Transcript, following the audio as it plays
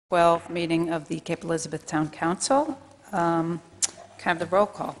12 meeting of the Cape Elizabeth Town Council. Can I have the roll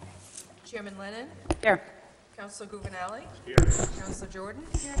call? Chairman Lennon? Here. Councilor Gouvernaile? Here. Councilor Jordan?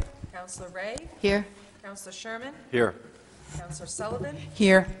 Here. Councilor Ray? Here. Councilor Sherman? Here. Councilor Sullivan?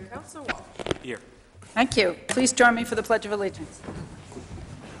 Here. Councilor Wall? Here. Thank you. Please join me for the Pledge of Allegiance.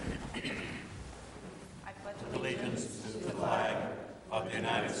 Allegiance to the flag of the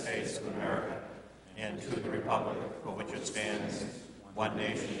United States of America and to the republic for which it stands, one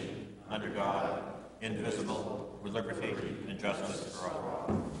nation, under God, indivisible, with liberty and justice for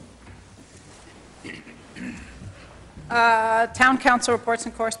all. Town Council reports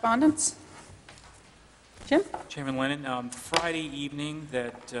and correspondence. Jim? Chairman Lennon, Friday evening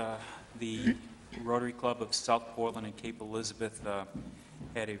that the Rotary Club of South Portland and Cape Elizabeth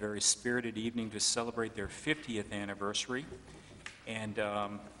had a very spirited evening to celebrate their 50th anniversary. And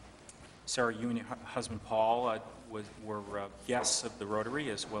Sarah, you and your husband Paul were guests of the Rotary,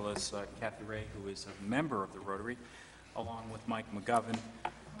 as well as Kathy Ray, who is a member of the Rotary, along with Mike McGovern,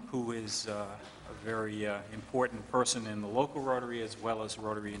 who is a very important person in the local Rotary as well as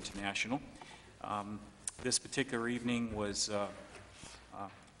Rotary International. This particular evening was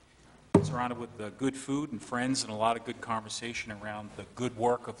surrounded with good food and friends and a lot of good conversation around the good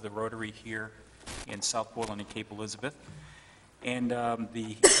work of the Rotary here in South Portland and Cape Elizabeth. And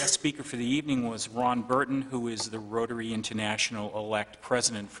the guest speaker for the evening was Ron Burton, who is the Rotary International elect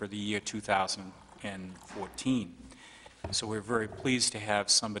president for the year 2014. So we're very pleased to have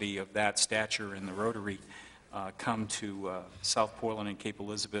somebody of that stature in the Rotary come to South Portland and Cape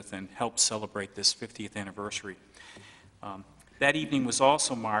Elizabeth and help celebrate this 50th anniversary. That evening was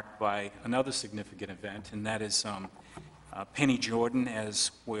also marked by another significant event, and that is Penny Jordan,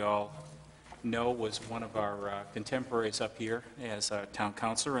 as we all know, was one of our contemporaries up here as a town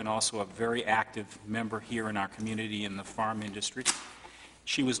councilor and also a very active member here in our community in the farm industry.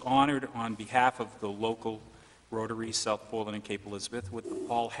 She was honored on behalf of the local Rotary, South Portland and Cape Elizabeth, with the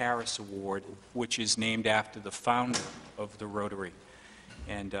Paul Harris Award, which is named after the founder of the Rotary.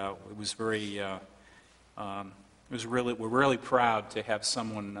 And it was very, we're really proud to have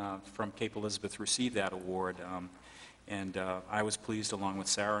someone from Cape Elizabeth receive that award. And I was pleased, along with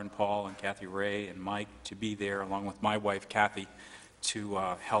Sarah and Paul and Kathy Ray and Mike, to be there, along with my wife, Kathy, to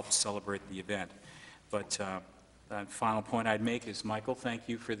help celebrate the event. But the final point I'd make is, Michael, thank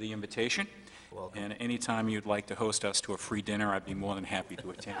you for the invitation. Welcome. And anytime you'd like to host us to a free dinner, I'd be more than happy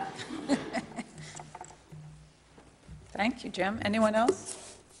to attend. Thank you, Jim. Anyone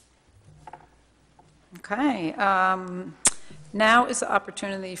else? Okay. Now is the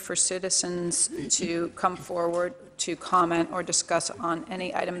opportunity for citizens to come forward to comment or discuss on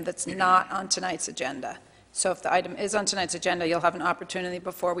any item that's not on tonight's agenda. So if the item is on tonight's agenda, you'll have an opportunity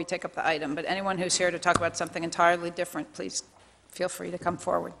before we take up the item. But anyone who's here to talk about something entirely different, please feel free to come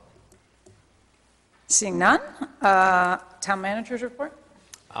forward. Seeing none, town manager's report?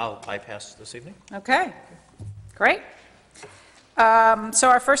 I'll bypass this evening. Okay, great. So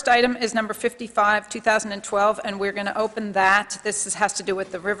our first item is number 55, 2012, and we're going to open that. This has to do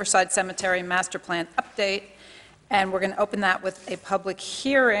with the Riverside Cemetery Master Plan update, and we're going to open that with a public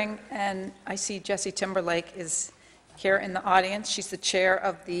hearing. And I see Jessie Timberlake is here in the audience. She's the chair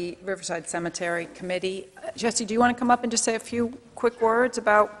of the Riverside Cemetery Committee. Jessie, do you want to come up and just say a few quick words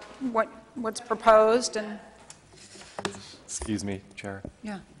about what's proposed? And excuse me, Chair.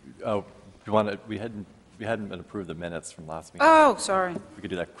 yeah. Oh, we hadn't been approved the minutes from last meeting. Oh, sorry. We could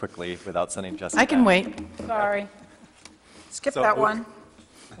do that quickly without sending Jessica. I can wait. Sorry. Skip So that moved. one.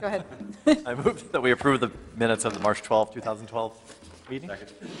 Go ahead. I move that we approve the minutes of the March 12, 2012 meeting.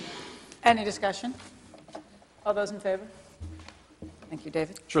 Second. Any discussion? All those in favor? Thank you,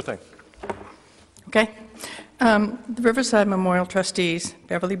 David. Sure thing. Okay. The Riverside Memorial Trustees,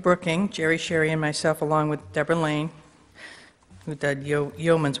 Beverly Brooking, Jerry Sherry, and myself, along with Deborah Lane, who did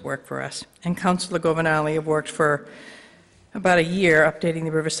yeoman's work for us, and Councilor Gouvernaile, have worked for about a year updating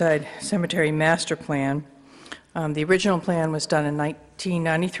the Riverside Cemetery Master Plan. The original plan was done in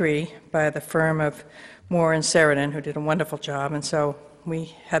 1993 by the firm of Moore and Sheridan, who did a wonderful job, and so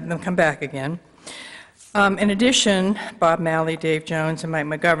we had them come back again. In addition, Bob Malley, Dave Jones, and Mike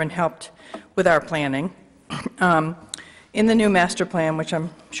McGovern helped with our planning. In the new master plan, which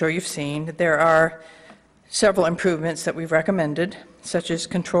I'm sure you've seen, there are several improvements that we've recommended, such as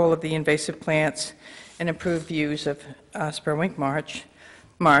control of the invasive plants and improved views of Spurwink Marsh,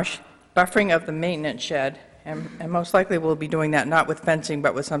 buffering of the maintenance shed, and most likely we'll be doing that not with fencing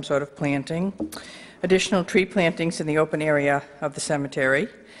but with some sort of planting, additional tree plantings in the open area of the cemetery,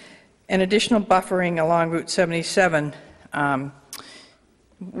 and additional buffering along Route 77.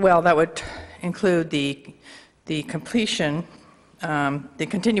 Well, that would include the completion the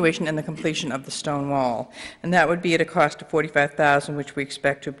continuation and the completion of the stone wall. And that would be at a cost of $45,000, which we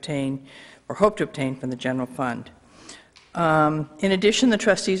expect to obtain, or hope to obtain, from the general fund. In addition, the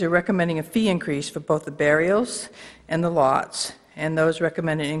trustees are recommending a fee increase for both the burials and the lots, and those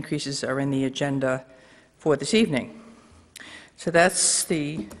recommended increases are in the agenda for this evening. So that's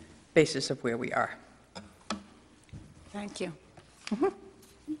the basis of where we are. Thank you.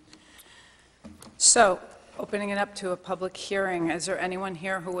 So, opening it up to a public hearing, is there anyone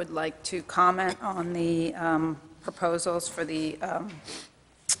here who would like to comment on the proposals for the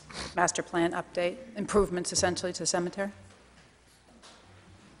master plan update, improvements essentially to cemetery?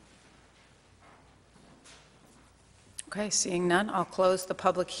 Okay, seeing none, I'll close the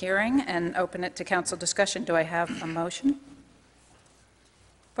public hearing and open it to council discussion. Do I have a motion?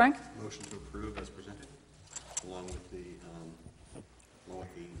 Frank? Motion to approve as presented, along with the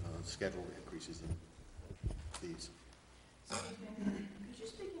scheduled increases in fees.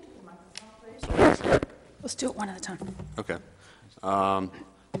 Let's do it one at a time. Okay.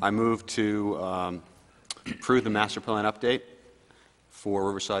 I move to approve the master plan update for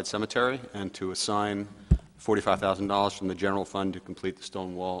Riverside Cemetery and to assign $45,000 from the general fund to complete the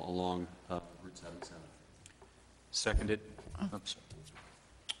stone wall along Route 77. Seconded. Oops.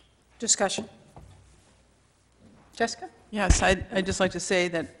 Discussion. Jessica? Yes, I'd just like to say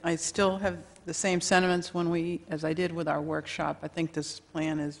that I still have the same sentiments as I did with our workshop. I think this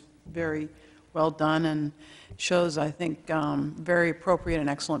plan is very well done and shows, I think, very appropriate and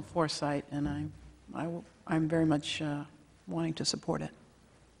excellent foresight, and I'm very much wanting to support it.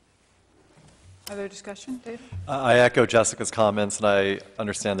 Other discussion, Dave? I echo Jessica's comments, and I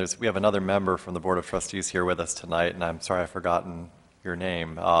understand we have another member from the Board of Trustees here with us tonight, and I'm sorry I've forgotten your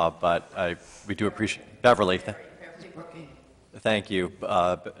name, but we do appreciate, Beverly. Thank you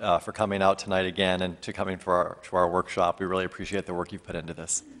for coming out tonight again and to coming to our workshop. We really appreciate the work you've put into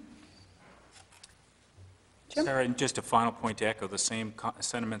this. Jim? Sarah, and just a final point to echo the same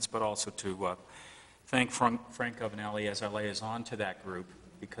sentiments, but also to thank Frank Govanelli as our liaison to that group,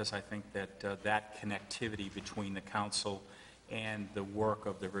 because I think that that connectivity between the council and the work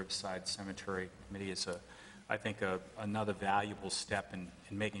of the Riverside Cemetery Committee is, I think, another valuable step in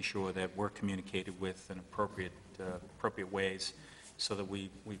making sure that we're communicated with in appropriate ways, so that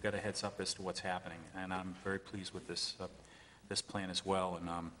we've got a heads up as to what's happening. And I'm very pleased with this plan as well, and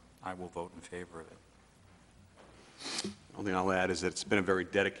I will vote in favor of it. The only thing I'll add is that it's been a very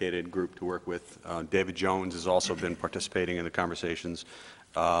dedicated group to work with. David Jones has also been participating in the conversations,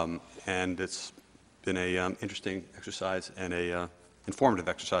 and it's been an interesting exercise and a informative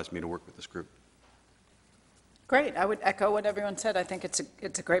exercise for me to work with this group. Great. I would echo what everyone said. I think it's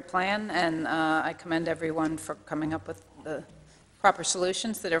a great plan, and I commend everyone for coming up with the proper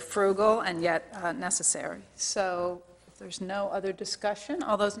solutions that are frugal and yet necessary. So if there's no other discussion,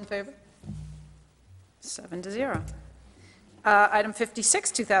 all those in favor? 7-0. Item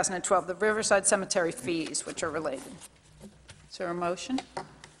 56, 2012, the Riverside Cemetery fees, which are related. Is there a motion?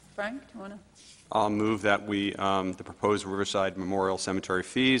 Frank, do you want to? I'll move that the proposed Riverside Memorial Cemetery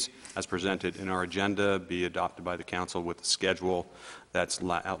fees, as presented in our agenda, be adopted by the council with the schedule that's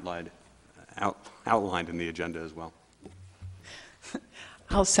outlined in the agenda as well.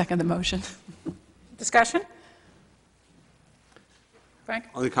 I'll second the motion. Discussion? Frank?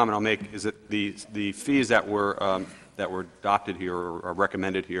 Only comment I'll make is that the fees that were adopted here or are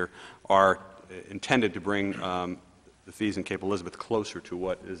recommended here are intended to bring the fees in Cape Elizabeth closer to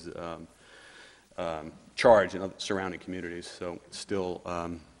what is charged in other surrounding communities. So it's still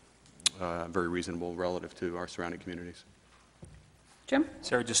very reasonable relative to our surrounding communities. Jim?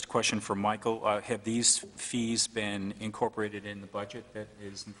 Sarah, just a question for Michael. Have these fees been incorporated in the budget that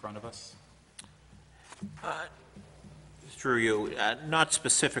is in front of us? Through you, not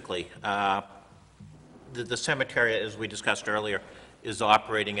specifically. The cemetery, as we discussed earlier, is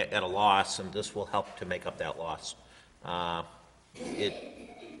operating at a loss, and this will help to make up that loss.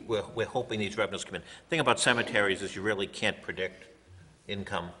 We're hoping these revenues come in. The thing about cemeteries is you really can't predict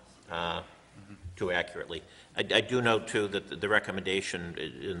income too accurately. I do note, too, that the recommendation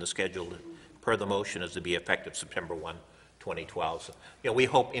in the schedule per the motion is to be effective September 1, 2012. So, we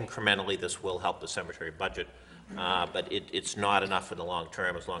hope incrementally this will help the cemetery budget, but it's not enough in the long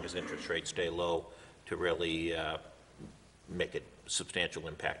term as long as interest rates stay low to really make a substantial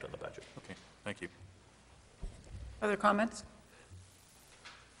impact on the budget. Okay, thank you. Other comments?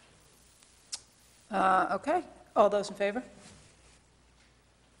 Okay. All those in favor?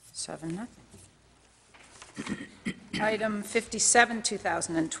 7-0. Item 57,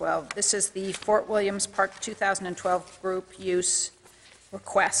 2012. This is the Fort Williams Park 2012 group use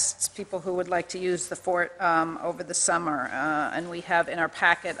requests, people who would like to use the fort over the summer. And we have in our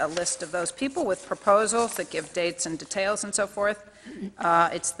packet a list of those people with proposals that give dates and details and so forth.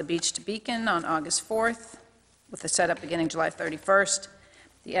 It's the Beach to Beacon on August 4th, with the setup beginning July 31st.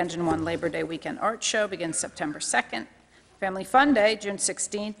 The Engine 1 Labor Day Weekend Art Show begins September 2nd. Family Fun Day, June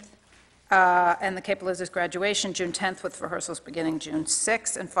 16th. And the Cape Elizabeth graduation, June 10th, with rehearsals beginning June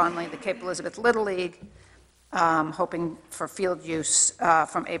 6th. And finally, the Cape Elizabeth Little League, hoping for field use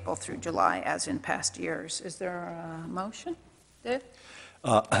from April through July, as in past years. Is there a motion? Dave?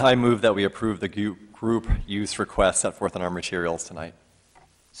 I move that we approve the group use request set forth in our materials tonight.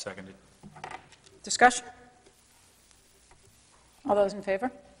 Seconded. Discussion? All those in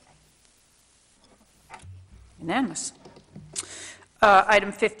favor? Unanimous.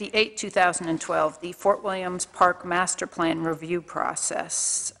 Item 58, 2012, the Fort Williams Park Master Plan Review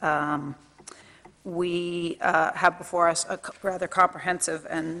Process. We have before us a rather comprehensive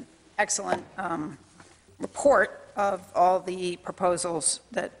and excellent report of all the proposals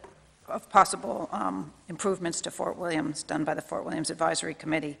of possible improvements to Fort Williams done by the Fort Williams Advisory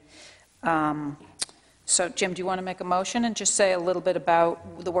Committee. So, Jim, do you want to make a motion and just say a little bit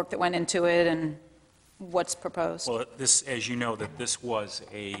about the work that went into it and what's proposed? Well, this, as you know, that this was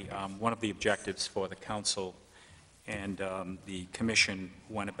one of the objectives for the council, and the commission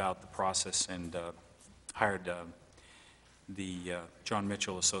went about the process and hired the John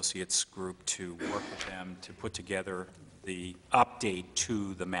Mitchell Associates group to work with them to put together the update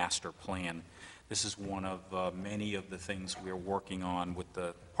to the master plan. This is one of many of the things we're working on with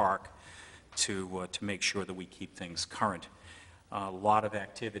the park to make sure that we keep things current. A lot of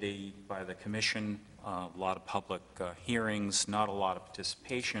activity by the commission, a lot of public hearings, not a lot of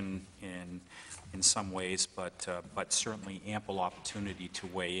participation in some ways, but certainly ample opportunity to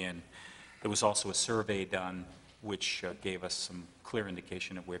weigh in. There was also a survey done which gave us some clear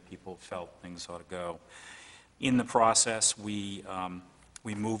indication of where people felt things ought to go. In the process, we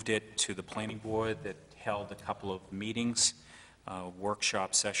moved it to the planning board that held a couple of meetings, a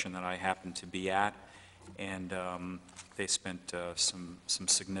workshop session that I happened to be at, and they spent some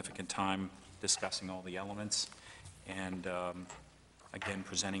significant time discussing all the elements, and again,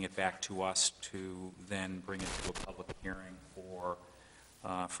 presenting it back to us to then bring it to a public hearing for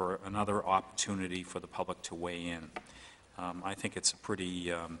another opportunity for the public to weigh in. I think it's a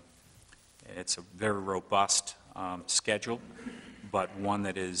very robust schedule, but one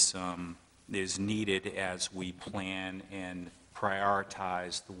that is needed as we plan and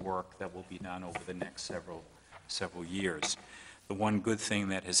prioritize the work that will be done over the next several years. The one good thing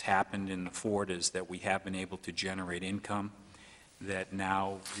that has happened in the fort is that we have been able to generate income that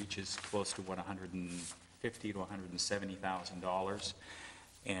now reaches close to $150,000 to $170,000,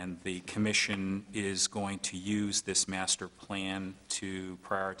 and the commission is going to use this master plan to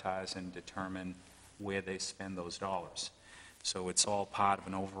prioritize and determine where they spend those dollars. So it's all part of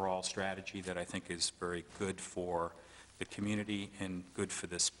an overall strategy that I think is very good for the community and good for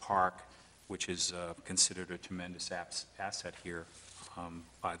this park, which is considered a tremendous asset here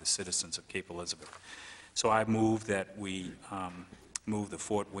by the citizens of Cape Elizabeth. So I move that we move the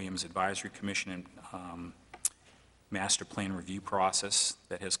Fort Williams Advisory Commission and master plan review process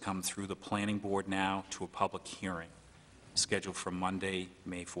that has come through the planning board now to a public hearing scheduled for Monday,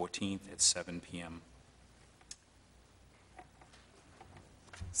 May 14th at 7 p.m.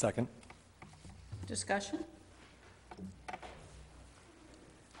 Second. Discussion?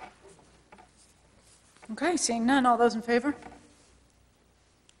 Okay, seeing none, all those in favor?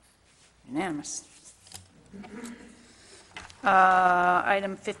 Unanimous.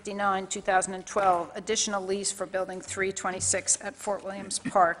 Item 59, 2012, additional lease for Building 326 at Fort Williams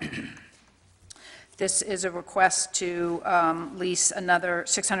Park. This is a request to lease another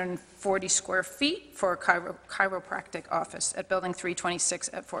 640 square feet for a chiropractic office at Building 326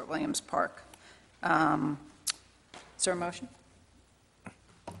 at Fort Williams Park. Is there a motion?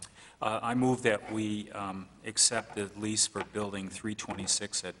 I move that we accept the lease for Building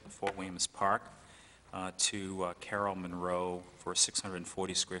 326 at Fort Williams Park to Carol Monroe for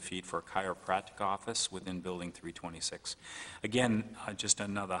 640 square feet for a chiropractic office within Building 326. Again, just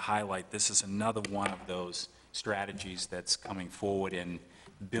another highlight, this is another one of those strategies that's coming forward in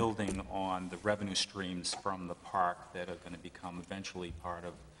building on the revenue streams from the park that are going to become eventually part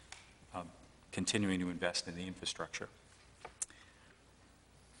of continuing to invest in the infrastructure.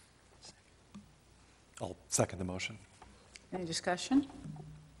 I'll second the motion. Any discussion?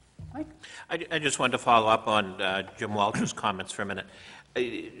 Mike? I just wanted to follow up on Jim Walter's comments for a minute.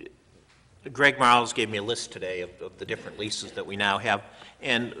 Greg Marles gave me a list today of the different leases that we now have,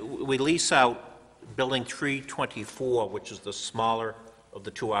 and we lease out Building 324, which is the smaller of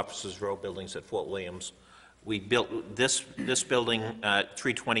the 2 Officers Row buildings at Fort Williams. We built this building,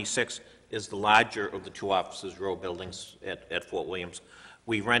 326, is the larger of the 2 Officers Row buildings at Fort Williams.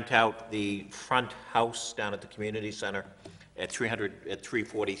 We rent out the front house down at the community center at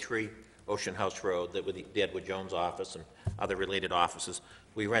 343 Ocean House Road, that with the Edward Jones office and other related offices.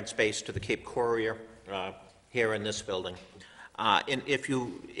 We rent space to the Cape Courier here in this building. Greg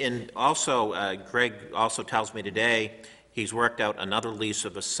also tells me today he's worked out another lease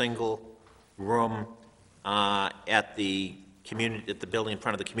of a single room at the building in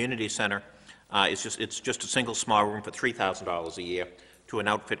front of the community center. It's just a single small room for $3,000 a year to an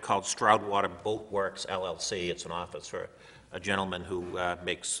outfit called Stroudwater Boat Works LLC. It's an office for a gentleman who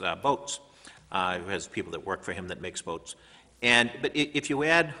makes boats, who has people that work for him that makes boats. But if you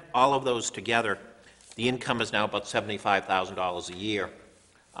add all of those together, the income is now about $75,000 a year,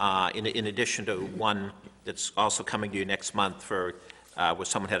 in addition to one that's also coming to you next month for where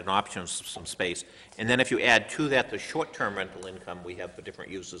someone had an option of some space. And then if you add to that the short-term rental income we have for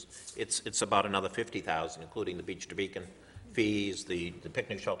different uses, it's about another $50,000, including the Beach to Beacon fees, the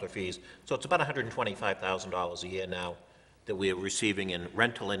picnic shelter fees. So it's about $125,000 a year now that we are receiving in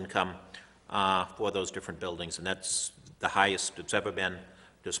rental income for those different buildings, and that's the highest it's ever been,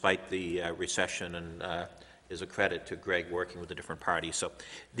 despite the recession, and is a credit to Greg working with the different parties. So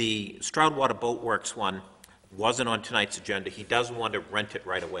the Stroudwater Boat Works one wasn't on tonight's agenda. He does want to rent it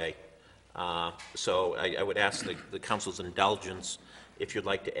right away. So I would ask the council's indulgence if you'd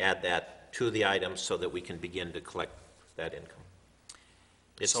like to add that to the item so that we can begin to collect that income.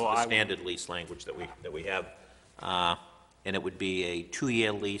 It's So the standard lease language that we have, and it would be a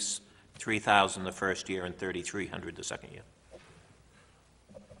 2-year lease, $3,000 the first year and $3,300 the second year.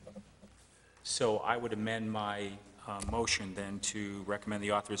 So I would amend my motion then to recommend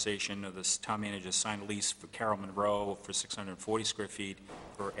the authorization of the town manager to sign a lease for Carol Monroe for 640 square feet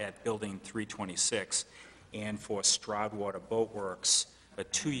at Building 326, and for Stroudwater Boat Works, a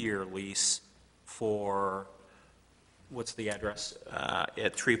 2-year lease for, what's the address?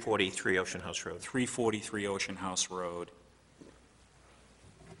 At 343 Ocean House Road. 343 Ocean House Road.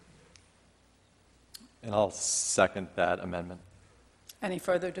 And I'll second that amendment. Any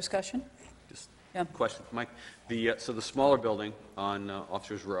further discussion? Just Yeah. question, Mike. So the smaller building on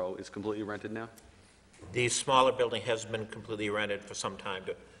Officers Row is completely rented now? The smaller building has been completely rented for some time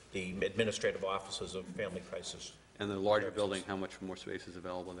to the administrative offices of Family Crisis. And the larger building, how much more space is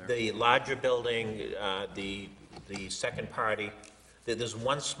available there? The larger building, the second party, there's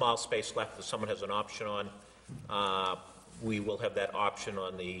one small space left that someone has an option on. We will have that option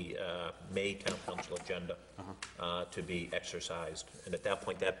on the May Town Council agenda to be exercised. And at that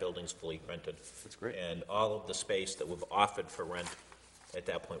point, that building's fully rented. That's great. And all of the space that we've offered for rent at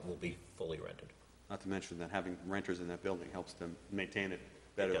that point will be fully rented. Not to mention that having renters in that building helps them maintain it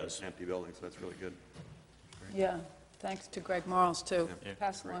better than does. an empty building, so that's really good. Yeah, thanks to Greg Morles, too. Yeah.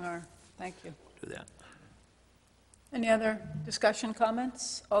 Pass along our, thank you. Do that. Any other discussion,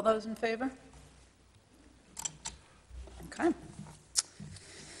 comments? All those in favor? Okay.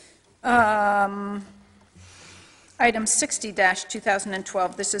 Item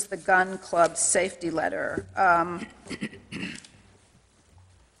 60-2012, this is the Gun Club safety letter.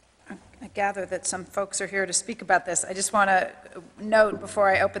 I gather that some folks are here to speak about this. I just want to note before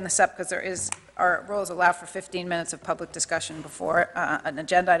I open this up, because our rules allow for 15 minutes of public discussion before an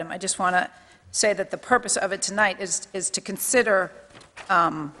agenda item. I just want to say that the purpose of it tonight is to consider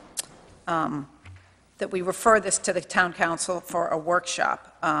that we refer this to the town council for a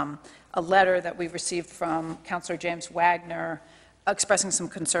workshop. A letter that we received from Councilor James Wagner expressing some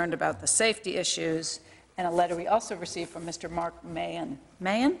concern about the safety issues, and a letter we also received from Mr. Mark Mahan.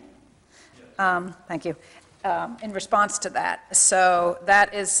 Mahan? Thank you. In response to that. So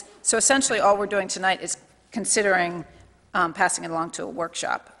essentially all we're doing tonight is considering passing it along to a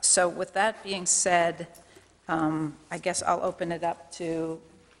workshop. So with that being said, I guess I'll open it up to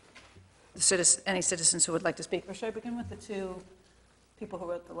any citizens who would like to speak. Or should I begin with the two people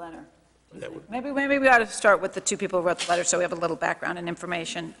who wrote the letter? Maybe we ought to start with the two people who wrote the letter so we have a little background and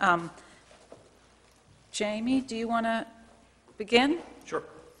information. Jamie, do you want to begin? Sure.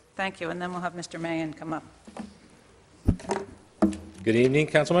 Thank you, and then we'll have Mr. Mahan come up. Good evening,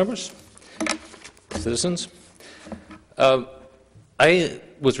 council members, citizens. I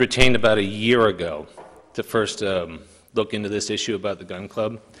was retained about a year ago to first look into this issue about the gun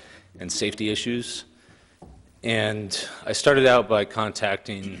club and safety issues. And I started out by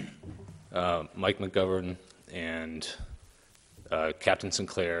contacting Mike McGovern and Captain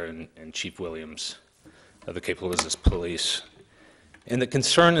Sinclair and Chief Williams of the Cape Elizabeth Police. And the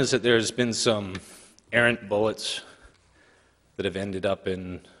concern is that there's been some errant bullets that have ended up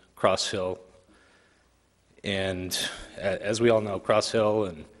in Cross Hill. And as we all know, Cross Hill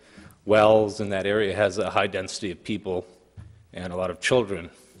and Wells in that area has a high density of people and a lot of children.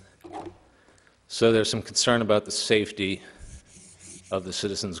 So there's some concern about the safety of the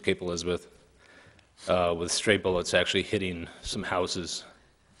citizens of Cape Elizabeth with stray bullets actually hitting some houses.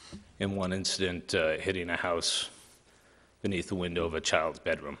 In one incident, hitting a house beneath the window of a child's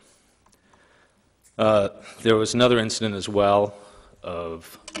bedroom. There was another incident as well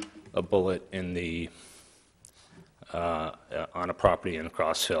of a bullet in the on a property in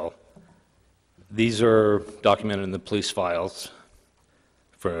Cross Hill. These are documented in the police files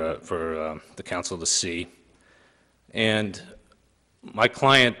for the council to see. And my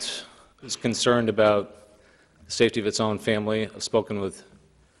client is concerned about the safety of its own family. I've spoken with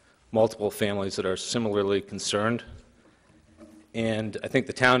multiple families that are similarly concerned. And I think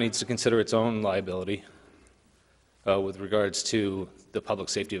the town needs to consider its own liability with regards to the public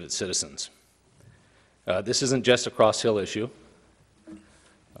safety of its citizens. This isn't just a Cross Hill issue.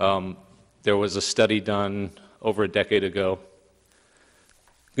 There was a study done over a decade ago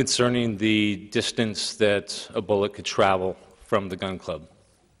concerning the distance that a bullet could travel from the gun club.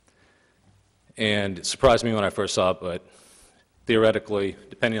 And it surprised me when I first saw it, but theoretically,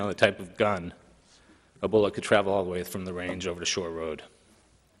 depending on the type of gun, a bullet could travel all the way from the range over to Shore Road.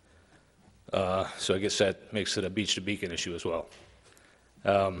 So I guess that makes it a beach to beacon issue as well.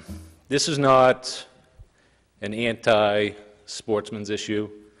 This is not an anti-sportsman's issue.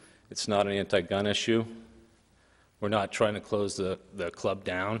 It's not an anti-gun issue. We're not trying to close the club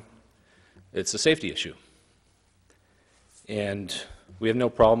down. It's a safety issue. And we have no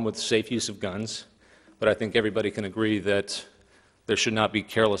problem with safe use of guns, but I think everybody can agree that there should not be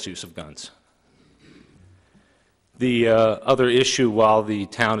careless use of guns. The other issue while the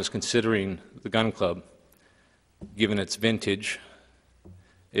town is considering the gun club, given its vintage,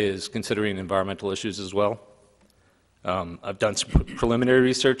 is considering environmental issues as well. I've done some preliminary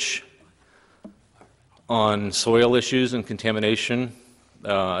research on soil issues and contamination.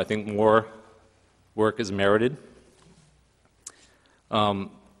 I think more work is merited.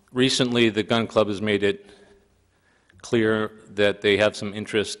 Recently, the gun club has made it clear that they have some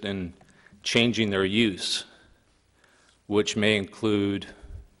interest in changing their use, which may include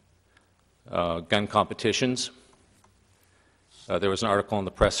gun competitions. There was an article in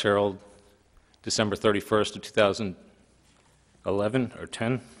the Press Herald, December 31st of 2011, or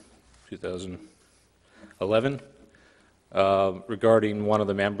 2011, regarding one of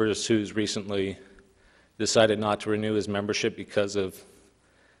the members who's recently decided not to renew his membership because of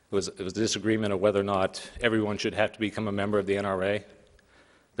it was a disagreement of whether or not everyone should have to become a member of the NRA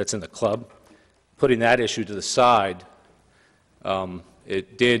that's in the club. Putting that issue to the side,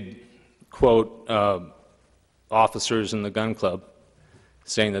 it did quote officers in the gun club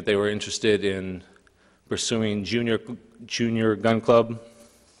saying that they were interested in pursuing junior gun club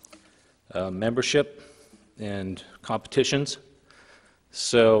membership and competitions.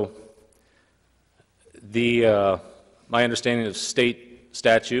 So my understanding of state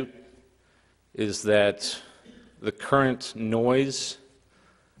statute is that the current noise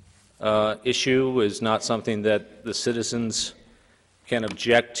issue is not something that the citizens can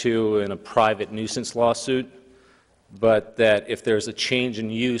object to in a private nuisance lawsuit, but that if there's a change in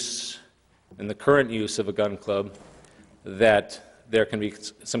use, in the current use of a gun club, that there can be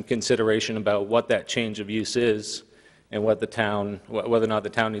some consideration about what that change of use is and what the town, whether or not the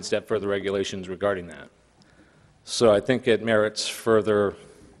town needs to have further regulations regarding that. So I think it merits further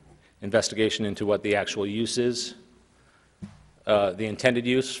investigation into what the actual use is, the intended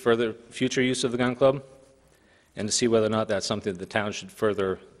use, further future use of the gun club, and to see whether or not that's something that the town should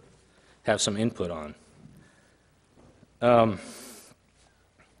further have some input on.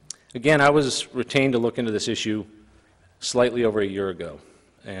 Again, I was retained to look into this issue slightly over a year ago,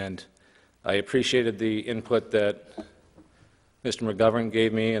 and I appreciated the input that Mr. McGovern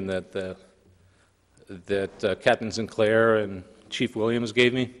gave me and that Captain Sinclair and Chief Williams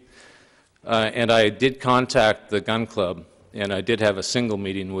gave me. And I did contact the gun club, and I did have a single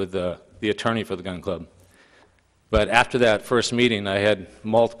meeting with the attorney for the gun club. But after that first meeting, I had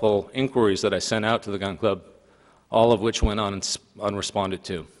multiple inquiries that I sent out to the gun club, all of which went unresponded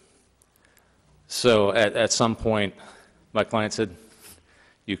to. So at some point, my client said,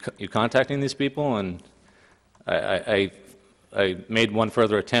 you contacting these people? And I made one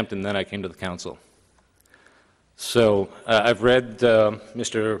further attempt, and then I came to the council. So I've read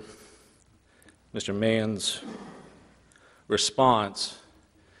Mr. Mahon's response,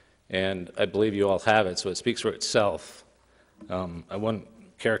 and I believe you all have it, so it speaks for itself. I wouldn't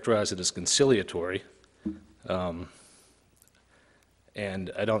characterize it as conciliatory.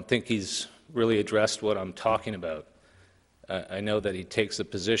 And I don't think he's really addressed what I'm talking about. I know that he takes the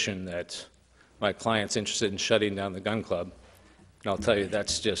position that my client's interested in shutting down the gun club, and I'll tell you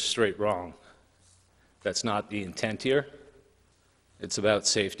that's just straight wrong. That's not the intent here. It's about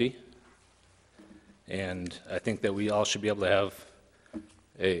safety, and I think that we all should be able to have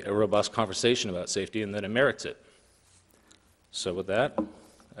a robust conversation about safety and that it merits it. So with that,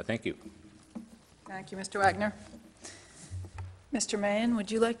 I thank you. Thank you, Mr. Wagner. Mr. Mahan,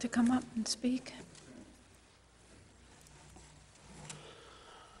 would you like to come up and speak?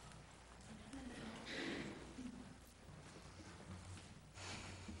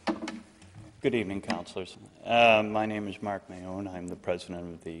 Good evening, councilors. My name is Mark Mahone. I'm the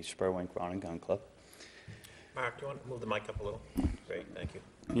president of the Spurwink Rod and Gun Club. Mark, do you want to move the mic up a little? Great, thank you.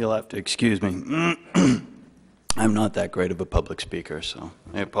 You'll have to excuse me. I'm not that great of a public speaker, so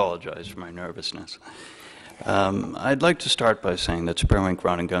I apologize for my nervousness. I'd like to start by saying that Spurwink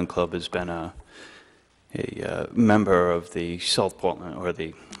Rod and Gun Club has been a member of the South Portland, or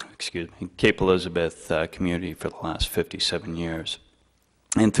the, Cape Elizabeth community for the last 57 years.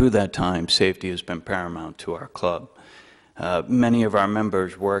 And through that time, safety has been paramount to our club. Many of our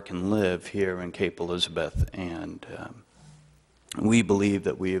members work and live here in Cape Elizabeth, and we believe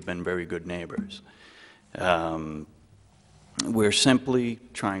that we have been very good neighbors. We're simply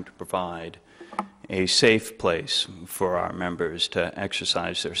trying to provide a safe place for our members to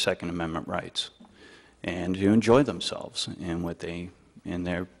exercise their Second Amendment rights and to enjoy themselves in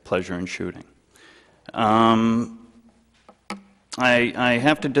their pleasure in shooting. I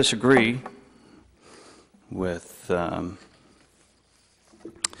have to disagree with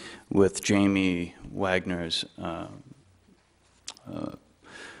Jamie Wagner's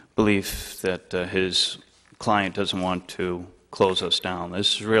belief that his client doesn't want to close us down.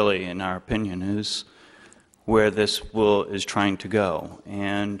 This really, in our opinion, is where this is trying to go.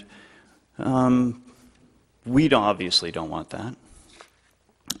 And we obviously don't want that.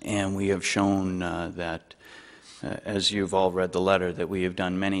 And we have shown that, as you've all read the letter, that we have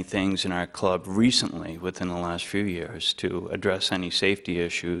done many things in our club recently, within the last few years, to address any safety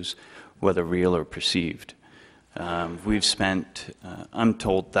issues, whether real or perceived. We've spent, I'm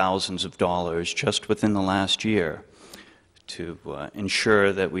told, thousands of dollars just within the last year to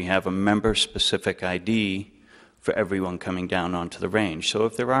ensure that we have a member-specific ID for everyone coming down onto the range. So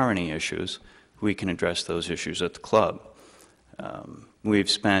if there are any issues, we can address those issues at the club. We've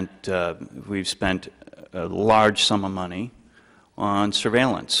spent a large sum of money on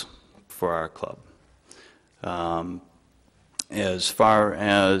surveillance for our club. As far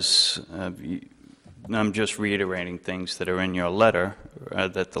as, I'm just reiterating things that are in your letter,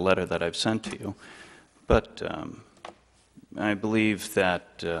 the letter that I've sent to you, but I believe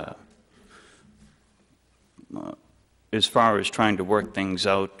that as far as trying to work things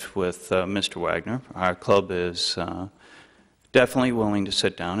out with Mr. Wagner, our club is definitely willing to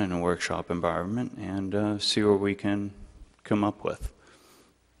sit down in a workshop environment and see what we can come up with.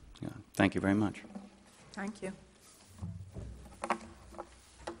 Yeah, thank you very much. Thank you.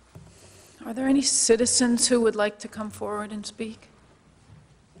 Are there any citizens who would like to come forward and speak?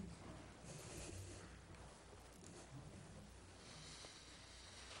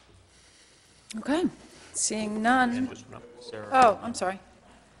 Okay, seeing none. Oh, I'm sorry.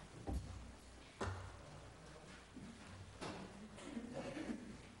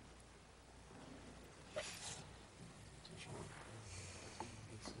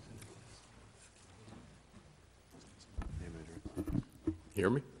 Hear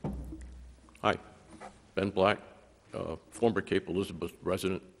me? Hi, Ben Black, former Cape Elizabeth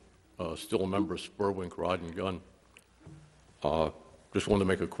resident, still a member of Spurwink Rod and Gun. Just wanted to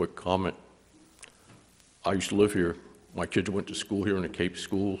make a quick comment. I used to live here. My kids went to school here in the Cape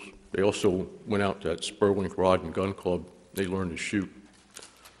schools. They also went out to that Spurwink Rod and Gun Club. They learned to shoot.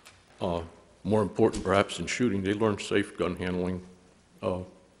 More important perhaps than shooting, they learned safe gun handling.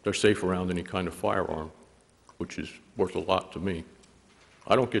 They're safe around any kind of firearm, which is worth a lot to me.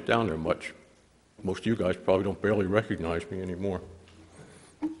 I don't get down there much. Most of you guys probably don't barely recognize me anymore.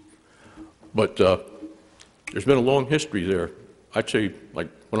 But there's been a long history there. I'd say, like,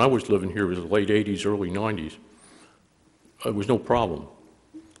 when I was living here, it was the late 80s, early 90s. It was no problem.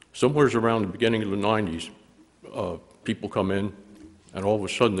 Somewhere around the beginning of the 90s, people come in, and all of a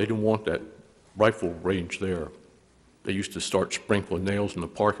sudden, they didn't want that rifle range there. They used to start sprinkling nails in the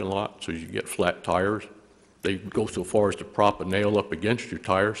parking lot so you get flat tires. They'd go so far as to prop a nail up against your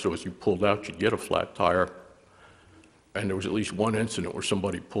tire, so as you pulled out, you'd get a flat tire. And there was at least one incident where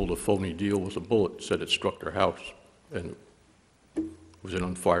somebody pulled a phony deal with a bullet, said it struck their house, and it was an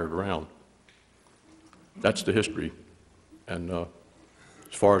unfired round. That's the history. And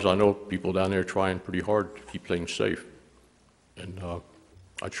as far as I know, people down there are trying pretty hard to keep things safe. And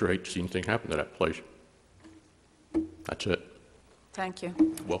I'd sure hate to see anything happen to that place. That's it. Thank you.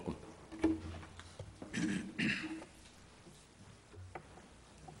 Welcome.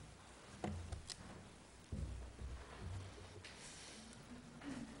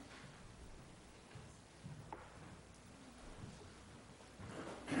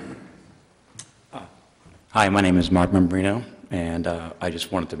 Hi, my name is Mark Membrino, and I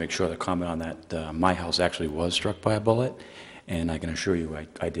just wanted to make sure to comment on that. My house actually was struck by a bullet, and I can assure you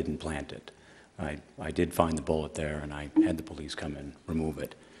I didn't plant it. I did find the bullet there, and I had the police come and remove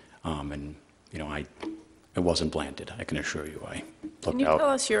it. And, you know, it wasn't planted, I can assure you. I looked out. Can you tell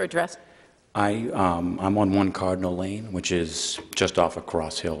us your address? I'm on 1 Cardinal Lane, which is just off of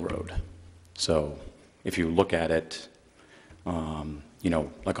Cross Hill Road. So if you look at it, you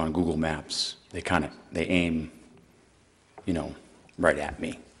know, like on Google Maps, they aim, you know, right at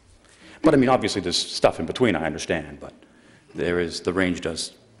me. But I mean, obviously there's stuff in between, I understand, but the range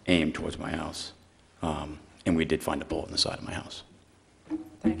does aim towards my house. And we did find a bullet in the side of my house.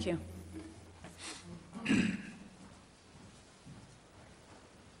 Thank you.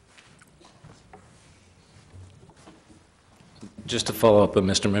 Just to follow up on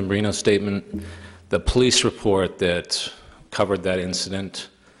Mr. Membrino's statement, the police report that covered that incident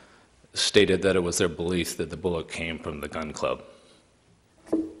stated that it was their belief that the bullet came from the gun club.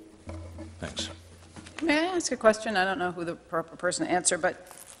 Thanks. May I ask a question? I don't know who the proper person to answer, but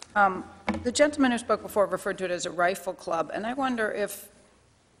the gentleman who spoke before referred to it as a rifle club, and I wonder if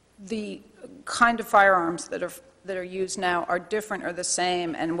the kind of firearms that are used now are different or the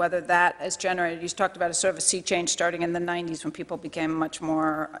same, and whether that has generated, you talked about a sort of a sea change starting in the 90s when people became much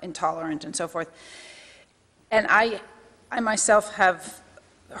more intolerant and so forth. And I myself have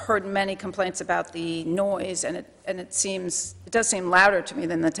heard many complaints about the noise, and it does seem louder to me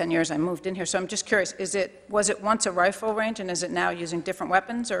than the 10 years I moved in here. So I'm just curious, was it once a rifle range, and is it now using different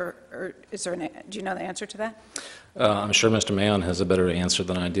weapons, or is there do you know the answer to that? I'm sure Mr. Mayon has a better answer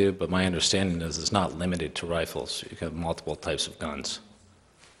than I do, but my understanding is it's not limited to rifles. You can have multiple types of guns.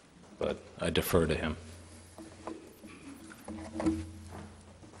 But I defer to him.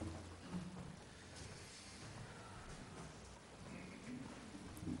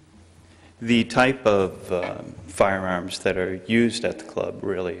 The type of firearms that are used at the club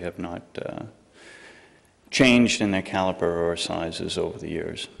really have not changed in their caliber or sizes over the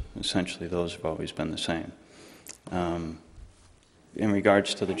years. Essentially, those have always been the same. In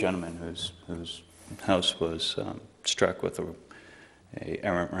regards to the gentleman whose house was struck with an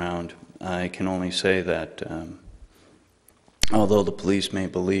errant round, I can only say that although the police may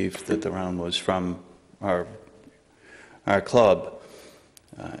believe that the round was from our club,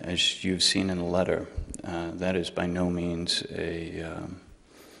 as you've seen in the letter, that is by no means an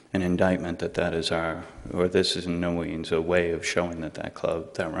indictment that is our, or this is in no means a way of showing that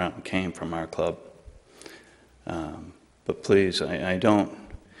round came from our club. But please, I don't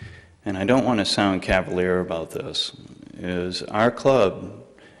want to sound cavalier about this, is our club,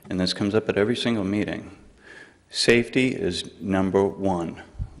 and this comes up at every single meeting, safety is #1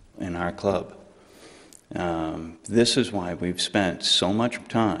 in our club. This is why we've spent so much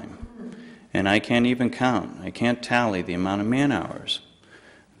time, and I can't even count, I can't tally the amount of man-hours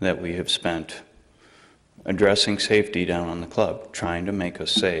that we have spent addressing safety down on the club, trying to make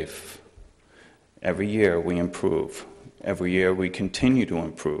us safe. Every year we improve. Every year we continue to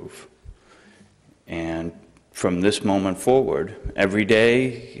improve. And from this moment forward, every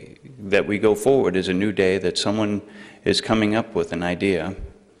day that we go forward is a new day that someone is coming up with an idea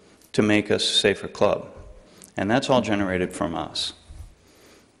to make us a safer club. And that's all generated from us.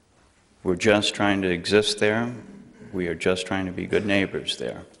 We're just trying to exist there. We are just trying to be good neighbors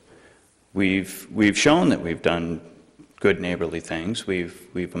there. We've shown that we've done good neighborly things.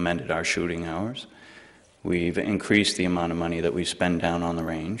 We've amended our shooting hours. We've increased the amount of money that we spend down on the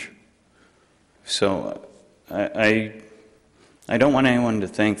range. So I don't want anyone to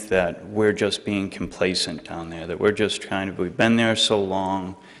think that we're just being complacent down there, that we're just we've been there so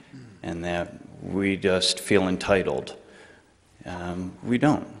long and that we just feel entitled. We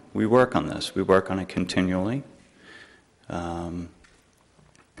don't. We work on this. We work on it continually.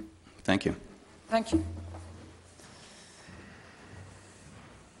 Thank you. Thank you.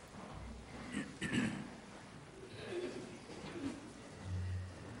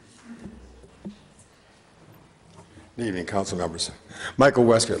 Good evening, council members. Michael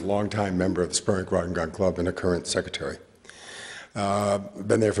Westcott, longtime member of the Spring Rod and Gun Club and a current secretary.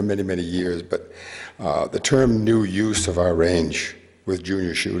 Been there for many, many years, but the term new use of our range with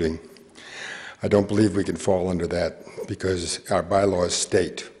junior shooting, I don't believe we can fall under that because our bylaws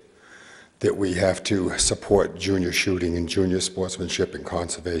state that we have to support junior shooting and junior sportsmanship and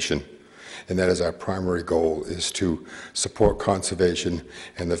conservation. And that is our primary goal, is to support conservation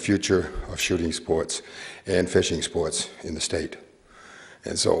and the future of shooting sports and fishing sports in the state.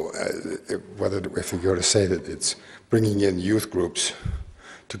 And so if you go to say that it's bringing in youth groups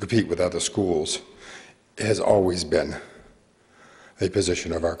to compete with other schools, it has always been a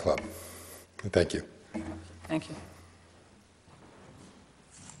position of our club. Thank you. Thank you.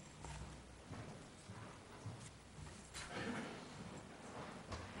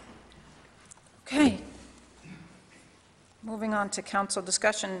 Okay. Moving on to council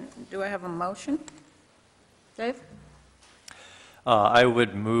discussion. Do I have a motion? Dave? I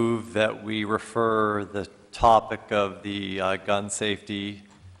would move that we refer the topic of the gun safety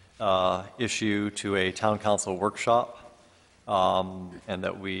issue to a town council workshop, and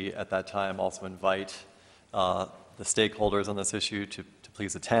that we, at that time, also invite the stakeholders on this issue to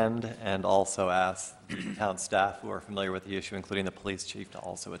please attend, and also ask the town staff who are familiar with the issue, including the police chief, to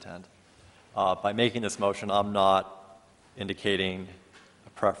also attend. By making this motion, I'm not indicating a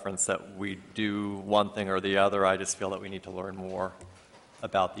preference that we do one thing or the other. I just feel that we need to learn more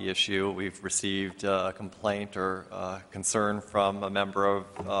about the issue. We've received a complaint or concern from a member of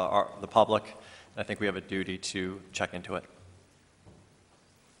the public, and I think we have a duty to check into it.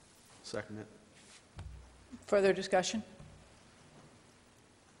 Second it. Further discussion?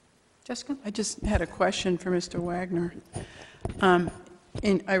 Jessica? I just had a question for Mr. Wagner.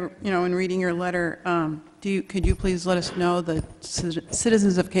 In reading your letter, could you please let us know the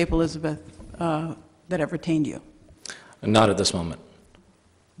citizens of Cape Elizabeth that have retained you? Not at this moment.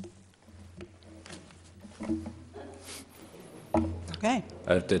 Okay.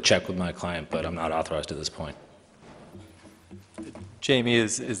 I have to check with my client, but I'm not authorized at this point. Jamie,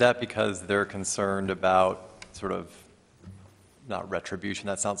 is that because they're concerned about sort of, not retribution,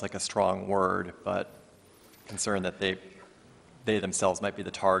 that sounds like a strong word, but concerned that they themselves might be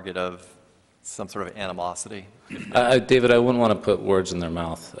the target of some sort of animosity? David, I wouldn't want to put words in their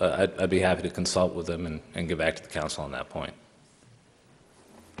mouth. I'd be happy to consult with them and get back to the council on that point.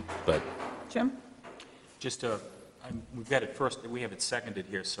 But Jim? Just we've got it first, we have it seconded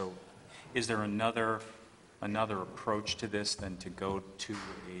here, so is there another approach to this than to go to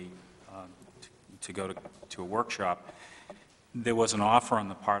a workshop? There was an offer on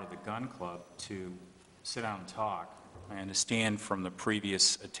the part of the gun club to sit down and talk. I understand from the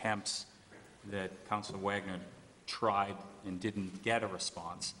previous attempts that Councilor Wagner tried and didn't get a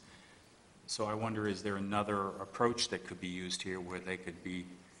response. So I wonder, is there another approach that could be used here where they could be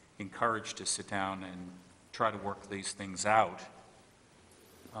encouraged to sit down and try to work these things out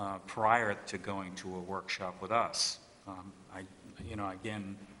prior to going to a workshop with us?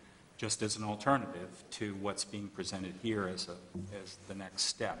 Again, just as an alternative to what's being presented here as the next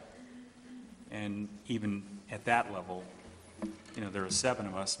step. And even at that level, there are 7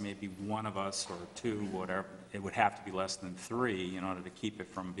 of us, maybe one of us or 2, whatever, it would have to be less than 3 in order to keep it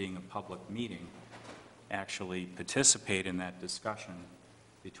from being a public meeting, actually participate in that discussion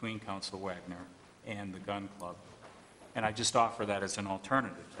between Councilor Wagner and the gun club. And I just offer that as an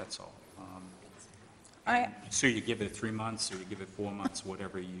alternative, that's all. So you give it 3 months or you give it 4 months,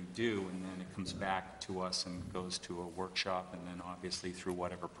 whatever you do, and then it comes back to us and goes to a workshop, and then obviously through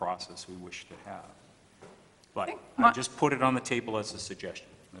whatever process we wish to have. But I just put it on the table as a suggestion,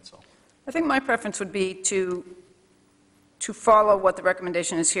 that's all. I think my preference would be to follow what the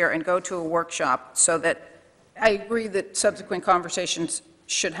recommendation is here and go to a workshop, so that I agree that subsequent conversations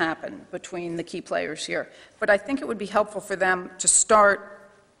should happen between the key players here. But I think it would be helpful for them to start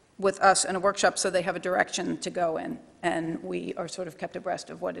with us in a workshop so they have a direction to go in, and we are sort of kept abreast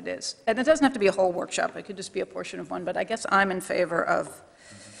of what it is. And it doesn't have to be a whole workshop, it could just be a portion of one, but I guess I'm in favor of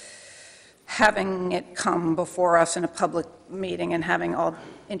having it come before us in a public meeting and having all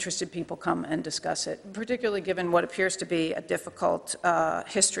interested people come and discuss it, particularly given what appears to be a difficult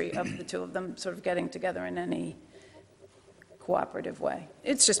history of the 2 of them sort of getting together in any cooperative way.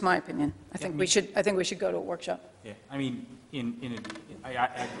 It's just my opinion. I think we should go to a workshop. Yeah, I mean,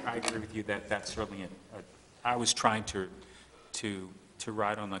 I agree with you that that's certainly I was trying to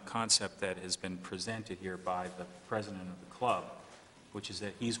ride on the concept that has been presented here by the president of the club, which is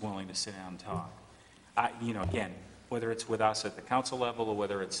that he's willing to sit down and talk. Again, whether it's with us at the council level or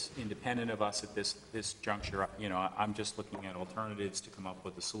whether it's independent of us at this juncture, I'm just looking at alternatives to come up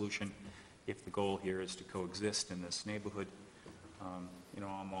with a solution. If the goal here is to coexist in this neighborhood,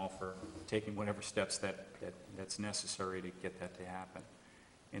 I'm all for taking whatever steps that's necessary to get that to happen.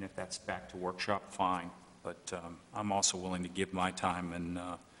 And if that's back to workshop, fine. But I'm also willing to give my time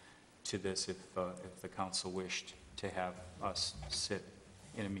to this if the council wished to have us sit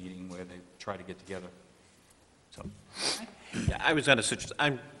in a meeting where they try to get together. So, Yeah, I was going to suggest,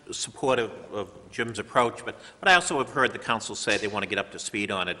 I'm supportive of Jim's approach, but I also have heard the council say they want to get up to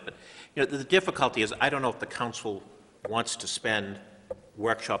speed on it. But, you know, the difficulty is I don't know if the council wants to spend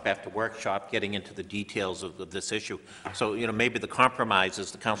workshop after workshop getting into the details of this issue. So, you know, maybe the compromise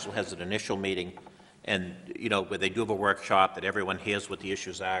is the council has an initial meeting and, you know, where they do have a workshop that everyone hears what the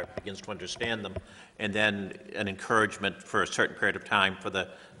issues are, begins to understand them, and then an encouragement for a certain period of time for the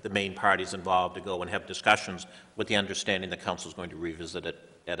main parties involved to go and have discussions with the understanding the council is going to revisit it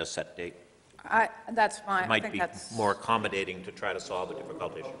at a set date. That's fine. It might be more accommodating to try to solve a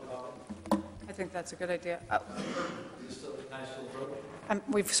difficult issue. I think that's a good idea.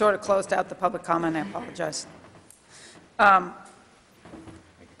 We've sort of closed out the public comment, I apologize.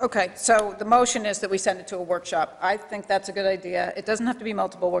 Okay, so the motion is that we send it to a workshop. I think that's a good idea. It doesn't have to be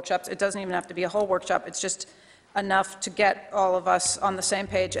multiple workshops. It doesn't even have to be a whole workshop. It's just enough to get all of us on the same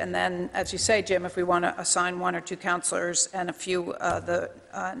page. And then, as you say, Jim, if we want to assign one or two counselors and a few the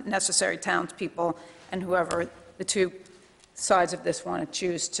necessary townspeople and whoever the two sides of this want to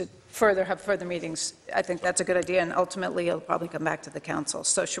choose to have further meetings, I think that's a good idea. And ultimately, it'll probably come back to the council.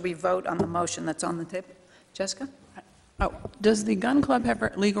 So should we vote on the motion that's on the table? Jessica? Oh, does the gun club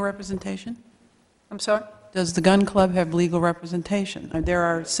have legal representation? I'm sorry? Does the gun club have legal representation? There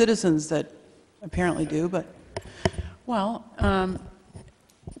are citizens that apparently do, but, well,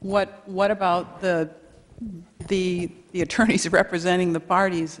 what about the attorneys representing the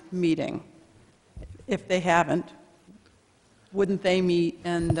parties meeting? If they haven't, wouldn't they meet?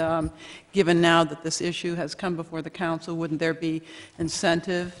 And given now that this issue has come before the council, wouldn't there be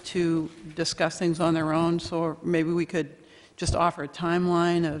incentive to discuss things on their own? So maybe we could just offer a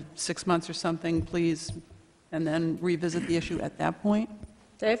timeline of 6 months or something, please, and then revisit the issue at that point?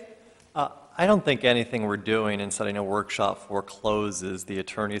 Dave? I don't think anything we're doing in setting a workshop forecloses the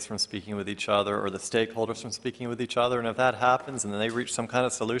attorneys from speaking with each other or the stakeholders from speaking with each other. And if that happens and then they reach some kind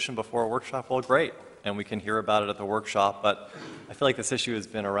of solution before a workshop, well, great. And we can hear about it at the workshop. But I feel like this issue has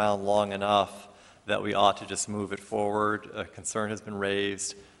been around long enough that we ought to just move it forward. A concern has been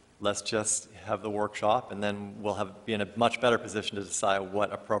raised. Let's just have the workshop, and then we'll be in a much better position to decide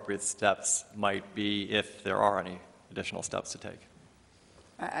what appropriate steps might be, if there are any additional steps to take.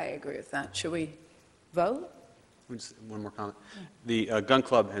 I agree with that. Should we vote? One more comment. The gun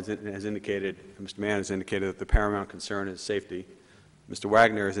club has indicated, Mr. Mann has indicated that the paramount concern is safety. Mr.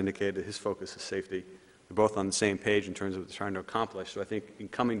 Wagner has indicated that his focus is safety. They're both on the same page in terms of what they're trying to accomplish. So I think in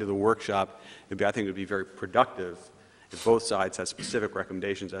coming to the workshop, I think it would be very productive if both sides had specific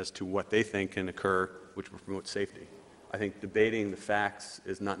recommendations as to what they think can occur, which will promote safety. I think debating the facts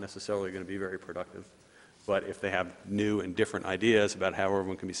is not necessarily going to be very productive. But if they have new and different ideas about how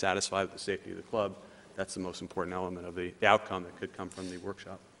everyone can be satisfied with the safety of the club, that's the most important element of the outcome that could come from the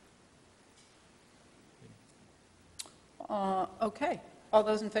workshop. Okay. All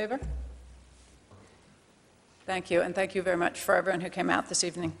those in favor? Thank you, and thank you very much for everyone who came out this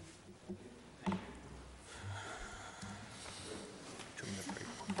evening.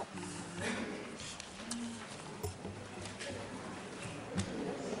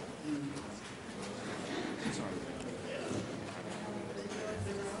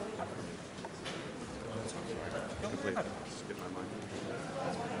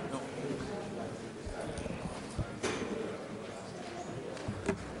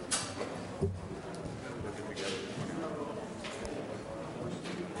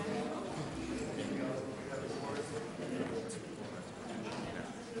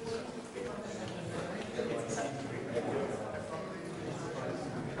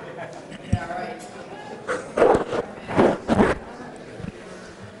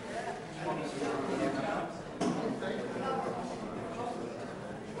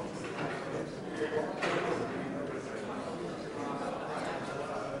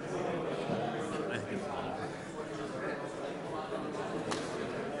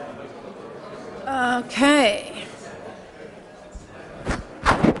 Okay.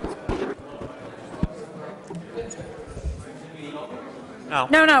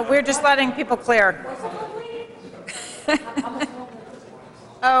 No, we're just letting people clear.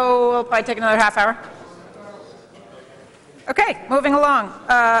 Oh, we'll probably take another half hour. Okay, moving along.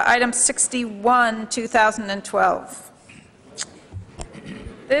 Item 61, 2012.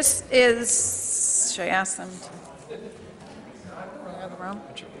 This is, should I ask them to clear the room?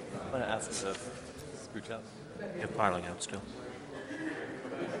 I'm going to ask them to scooch up. You're filing out still.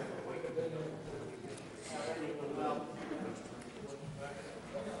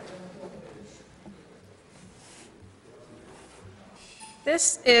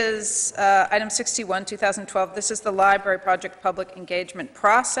 This is item 61, 2012. This is the library project public engagement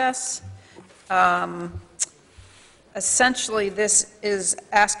process. Essentially, this is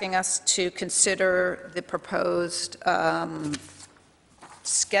asking us to consider the proposed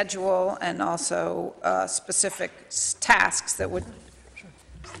schedule and also specific tasks that would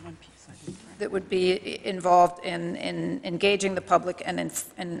be involved in engaging the public and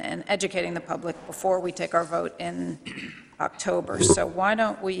educating the public before we take our vote in October. So why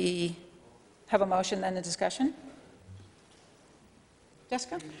don't we have a motion, then a discussion?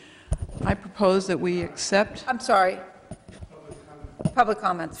 Jessica? I propose that we accept. I'm sorry. Public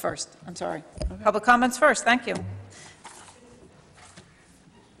comments first. I'm sorry. Okay. Public comments first. Thank you.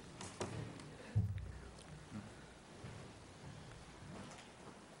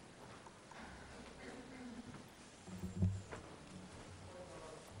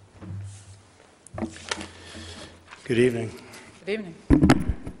 Good evening. Good evening.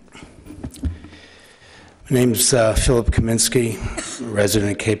 My name's Philip Kaminsky,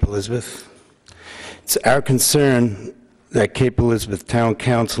 resident of Cape Elizabeth. It's our concern that Cape Elizabeth Town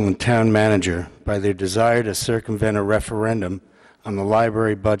Council and Town Manager, by their desire to circumvent a referendum on the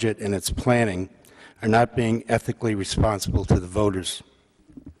library budget and its planning, are not being ethically responsible to the voters.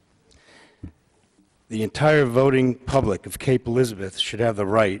 The entire voting public of Cape Elizabeth should have the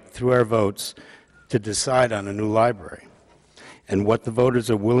right, through our votes, to decide on a new library and what the voters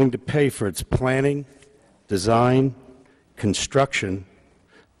are willing to pay for its planning, design, construction,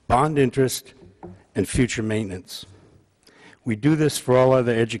 bond interest, and future maintenance. We do this for all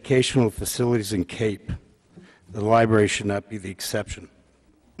other educational facilities in Cape. The library should not be the exception.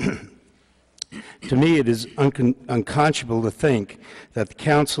 To me, it is unconscionable to think that the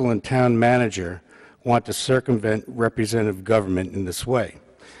council and town manager want to circumvent representative government in this way.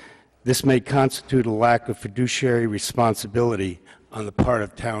 This may constitute a lack of fiduciary responsibility on the part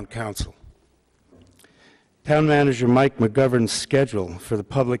of town council. Town manager Mike McGovern's schedule for the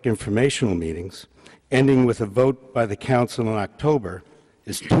public informational meetings, ending with a vote by the council in October,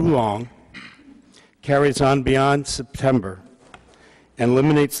 is too long, carries on beyond September, and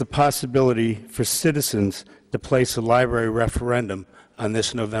eliminates the possibility for citizens to place a library referendum on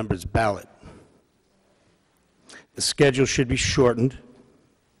this November's ballot. The schedule should be shortened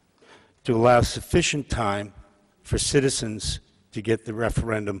to allow sufficient time for citizens to get the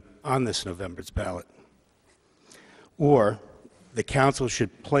referendum on this November's ballot. Or the council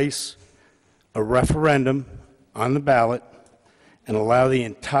should place a referendum on the ballot and allow the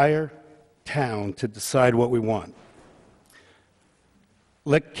entire town to decide what we want.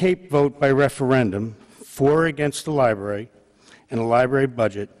 Let Cape vote by referendum for or against the library and a library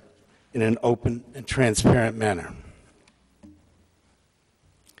budget in an open and transparent manner.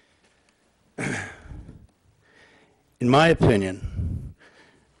 In my opinion,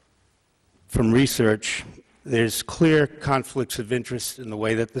 from research, there's clear conflicts of interest in the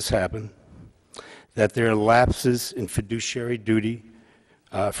way that this happened, that there are lapses in fiduciary duty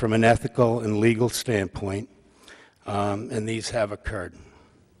from an ethical and legal standpoint, and these have occurred.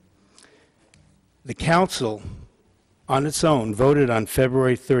 The council, on its own, voted on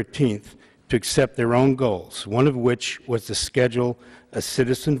February 13th to accept their own goals, one of which was to schedule a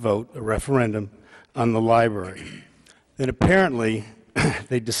citizen vote, a referendum, on the library. Then apparently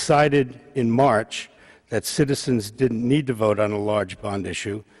they decided in March that citizens didn't need to vote on a large bond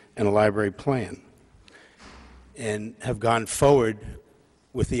issue and a library plan, and have gone forward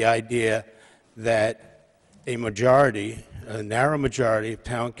with the idea that a majority, a narrow majority of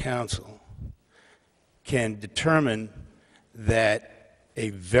town council can determine that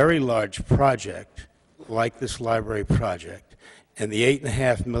a very large project like this library project, and the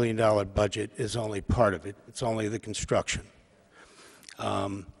 $8.5 million budget is only part of it. It's only the construction.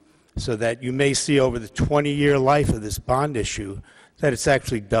 So that you may see over the 20-year life of this bond issue that it's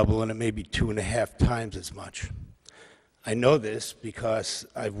actually double and it may be 2.5 times as much. I know this because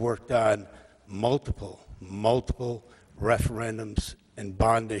I've worked on multiple referendums and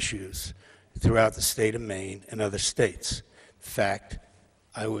bond issues throughout the state of Maine and other states. In fact,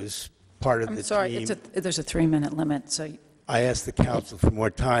 I was part of the team. I'm sorry, there's a 3-minute limit, so. I asked the council for more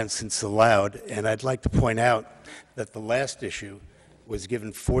time since allowed, and I'd like to point out that the last issue was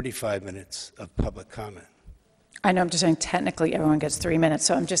given 45 minutes of public comment. I know, I'm just saying technically everyone gets 3 minutes,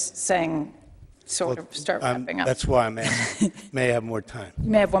 so I'm just saying sort of start wrapping up. That's why I'm asking. May I have more time? You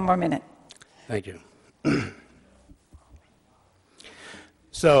may have 1 more minute. Thank you.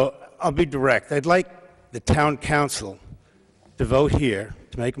 So I'll be direct. I'd like the town council to vote here,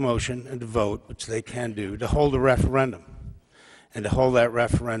 to make a motion and to vote, which they can do, to hold a referendum, and to hold that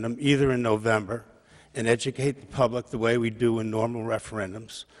referendum either in November and educate the public the way we do in normal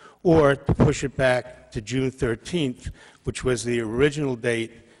referendums, or to push it back to June 13th, which was the original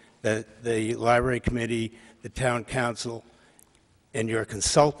date that the Library Committee, the Town Council, and your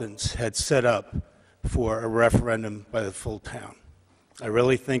consultants had set up for a referendum by the full town. I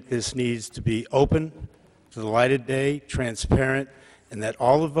really think this needs to be open to the light of day, transparent, and that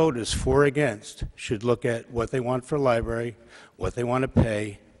all the voters for or against should look at what they want for a library, what they want to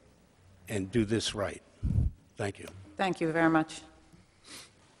pay, and do this right. Thank you. Thank you very much.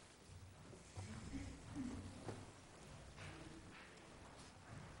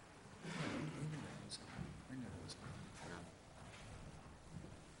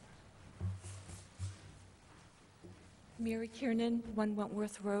 Mary Kiernan, 1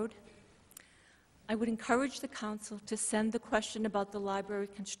 Wentworth Road. I would encourage the council to send the question about the library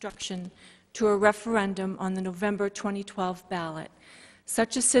construction to a referendum on the November 2012 ballot.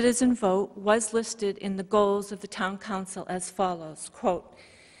 Such a citizen vote was listed in the goals of the town council as follows, quote,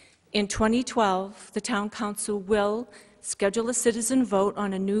 in 2012, the town council will schedule a citizen vote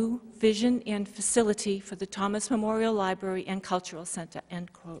on a new vision and facility for the Thomas Memorial Library and Cultural Center,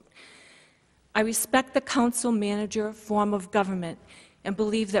 end quote. I respect the council manager form of government and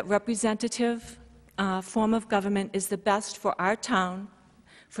believe that representative form of government is the best for our town,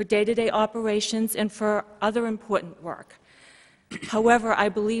 for day-to-day operations, and for other important work. However, I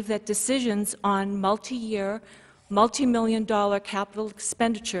believe that decisions on multi-year, multi-million-dollar capital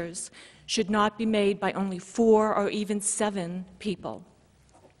expenditures should not be made by only 4 or even 7 people.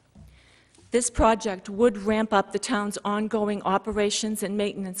 This project would ramp up the town's ongoing operations and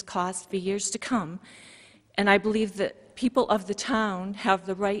maintenance costs for years to come, and I believe that people of the town have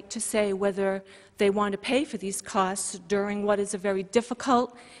the right to say whether they want to pay for these costs during what is a very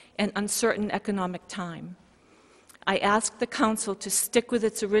difficult and uncertain economic time. I ask the council to stick with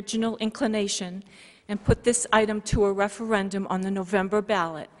its original inclination and put this item to a referendum on the November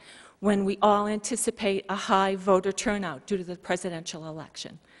ballot when we all anticipate a high voter turnout due to the presidential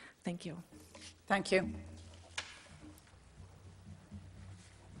election. Thank you. Thank you.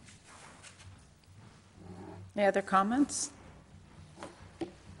 Any other comments?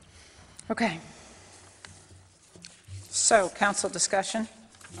 Okay. So, council discussion.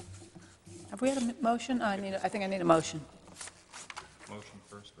 Have we had a motion? I think I need a motion. Motion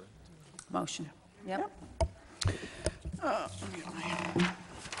first, right? Motion. Yep.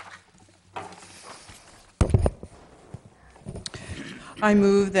 I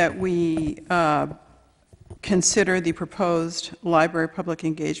move that we consider the proposed library public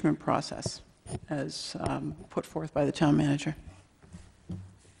engagement process as put forth by the town manager.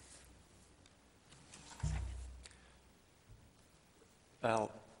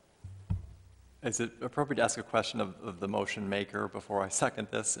 Al, is it appropriate to ask a question of the motion maker before I second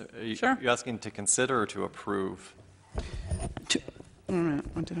this? Sure. Are you asking to consider or to approve? When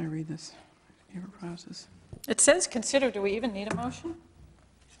did I read this? Process. It says consider. Do we even need a motion?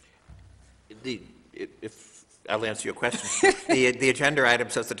 If I'll answer your question. The agenda item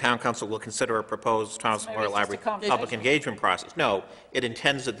says the town council will consider a proposed Thomas Memorial Library public engagement process. No, it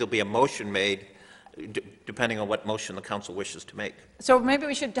intends that there'll be a motion made, depending on what motion the council wishes to make. So maybe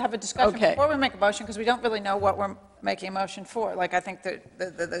we should have a discussion Okay. before we make a motion, because we don't really know what we're making a motion for. Like, I think that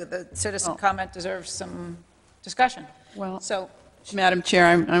the citizen comment deserves some discussion. Well, So, Madam Chair,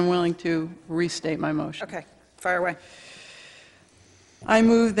 I'm willing to restate my motion. okay, fire away. I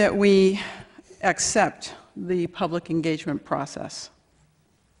move that we accept the public engagement process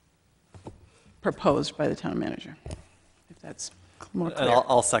proposed by the town manager, if that's more And clear.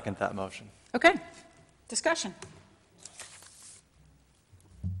 I'll second that motion. Okay, discussion.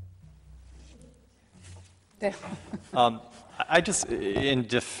 There. I just, in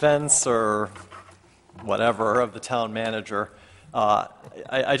defense or whatever of the town manager,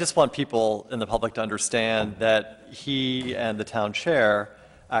 I just want people in the public to understand that he and the town chair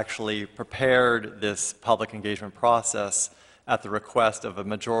actually prepared this public engagement process at the request of a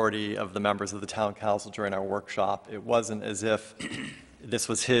majority of the members of the town council during our workshop. It wasn't as if this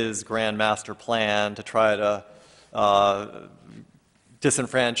was his grand master plan to try to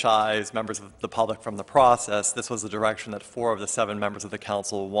disenfranchise members of the public from the process. This was the direction that 4 of the 7 members of the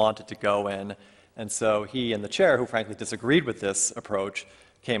council wanted to go in. And so he and the chair, who frankly disagreed with this approach,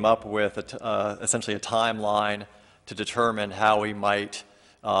 came up with essentially a timeline to determine how we might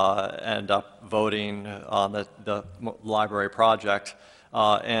end up voting on the library project.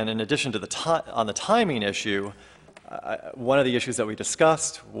 And in addition to on the timing issue, one of the issues that we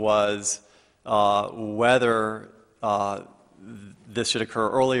discussed was whether this should occur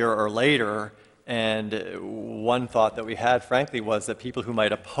earlier or later And one thought that we had, frankly, was that people who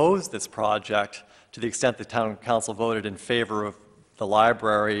might oppose this project, to the extent the town council voted in favor of the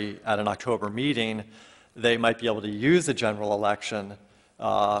library at an October meeting, they might be able to use the general election,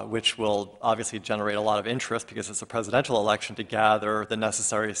 which will obviously generate a lot of interest because it's a presidential election, to gather the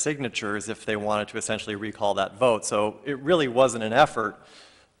necessary signatures if they wanted to essentially recall that vote. So it really wasn't an effort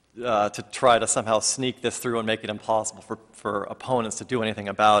to try to somehow sneak this through and make it impossible for opponents to do anything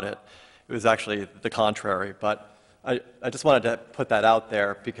about it. It was actually the contrary. But I just wanted to put that out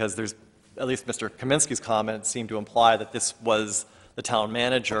there because there's, at least Mr. Kaminsky's comment seemed to imply that this was the town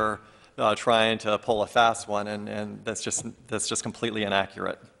manager trying to pull a fast one, and that's just completely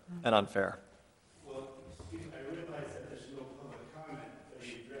inaccurate and unfair. Well, excuse me, I realize that there's no public comment, but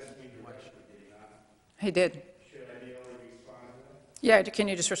he addressed me directly, did he not? He did. Should I be able to respond to that? Yeah, can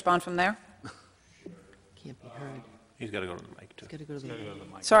you just respond from there? Can't be heard. He's got to go to the mic, too. Got to go to the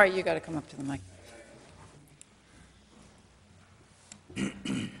mic. Sorry, you got to come up to the mic.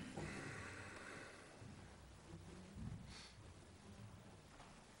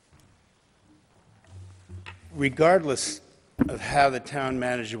 Regardless of how the town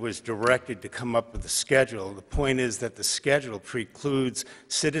manager was directed to come up with the schedule, the point is that the schedule precludes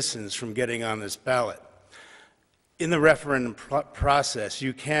citizens from getting on this ballot. In the referendum process,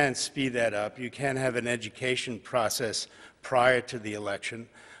 you can speed that up. You can have an education process prior to the election.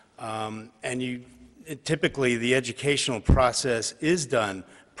 And typically, the educational process is done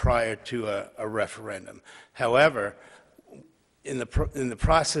prior to a referendum. However, in the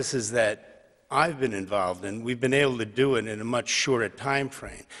processes that I've been involved in, we've been able to do it in a much shorter time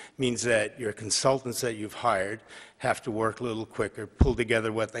frame. It means that your consultants that you've hired have to work a little quicker, pull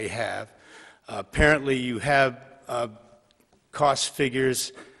together what they have. Apparently, you have cost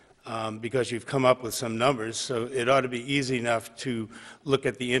figures because you've come up with some numbers, so it ought to be easy enough to look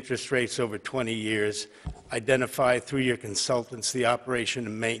at the interest rates over 20 years, identify through your consultants the operation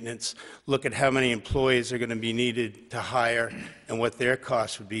and maintenance, look at how many employees are going to be needed to hire and what their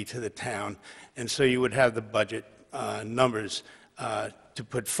costs would be to the town, and so you would have the budget numbers to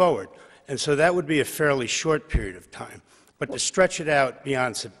put forward. And so that would be a fairly short period of time. But to stretch it out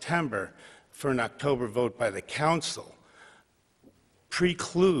beyond September for an October vote by the council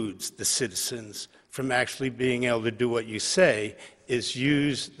precludes the citizens from actually being able to do what you say, is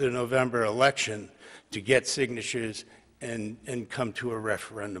use the November election to get signatures and come to a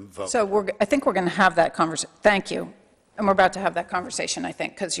referendum vote. So I think we're going to have that conversation. Thank you. And we're about to have that conversation, I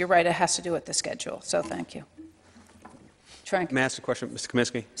think, because you're right, it has to do with the schedule. So thank you. Frank? May I ask a question, Mr.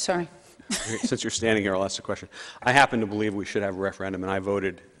 Kaminsky? Sorry. Since you're standing here, I'll ask a question. I happen to believe we should have a referendum, and I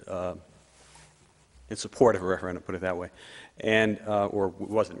voted in support of a referendum, put it that way. And, or it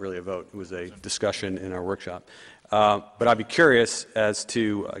wasn't really a vote, it was a discussion in our workshop. But I'd be curious as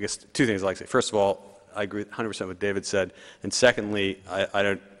to, I guess, two things I'd like to say. First of all, I agree 100% with what David said. And secondly, I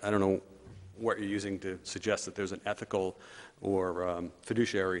don't know what you're using to suggest that there's an ethical or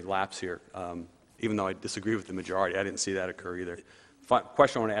fiduciary lapse here. Even though I disagree with the majority, I didn't see that occur either.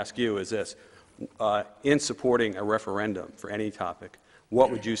 Question I want to ask you is this. In supporting a referendum for any topic, what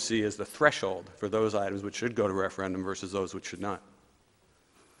would you see as the threshold for those items which should go to referendum versus those which should not?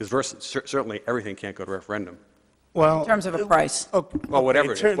 Because certainly everything can't go to referendum. Well, in terms of a price. Okay, well,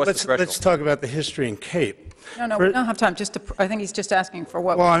 whatever it is, what's the threshold? Let's talk about the history in Cape. No, we don't have time. I think he's just asking for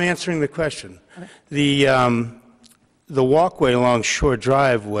what. Well, I'm answering the question. Okay. The walkway along Shore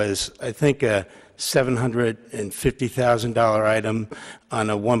Drive was, I think, a $750,000 item on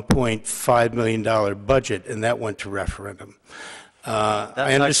a $1.5 million budget, and that went to referendum.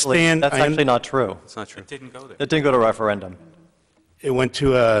 I understand. That's actually not true. It's not true. It didn't go there. It didn't go to referendum. It went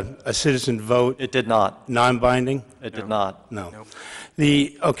to a citizen vote? It did not. Non-binding? It did not. No. Nope.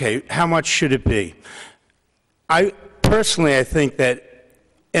 Okay, how much should it be? I think that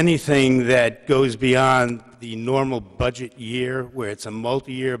anything that goes beyond the normal budget year, where it's a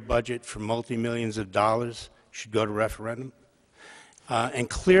multi-year budget for multi-millions of dollars, should go to referendum. And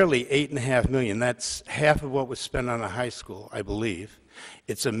clearly, $8.5 million, that's half of what was spent on a high school, I believe.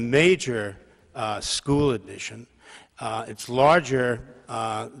 It's a major school addition. It's larger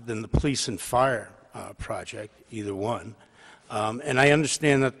than the police and fire project, either one. And I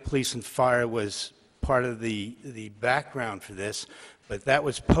understand that police and fire was part of the background for this, but that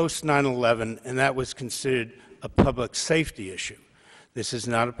was post 9/11, and that was considered a public safety issue. This is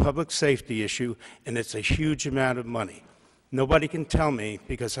not a public safety issue, and it's a huge amount of money. Nobody can tell me,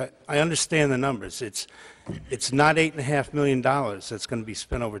 because I understand the numbers. It's not $8.5 million that's going to be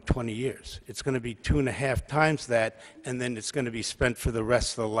spent over 20 years. It's going to be 2.5 times that, and then it's going to be spent for the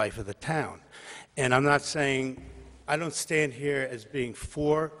rest of the life of the town. And I'm not saying I don't stand here as being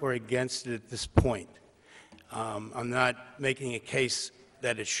for or against it at this point. I'm not making a case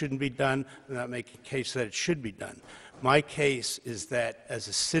that it shouldn't be done. I'm not making a case that it should be done. My case is that as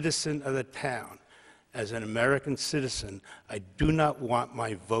a citizen of the town, as an American citizen, I do not want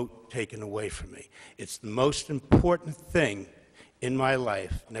my vote taken away from me. It's the most important thing in my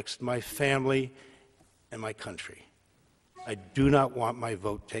life, next to my family and my country. I do not want my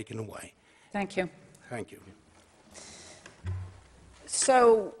vote taken away. Thank you. Thank you.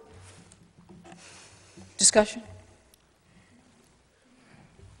 So, discussion?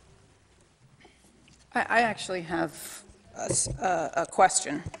 I actually have a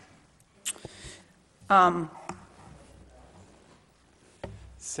question.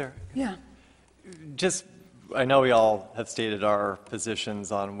 Sarah? Yeah. Just, I know we all have stated our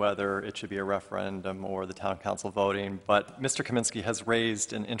positions on whether it should be a referendum or the town council voting, but Mr. Kaminsky has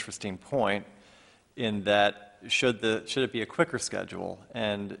raised an interesting point in that should it be a quicker schedule?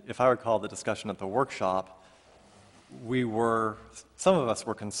 And if I recall the discussion at the workshop, some of us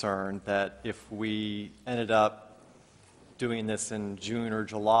were concerned that if we ended up doing this in June or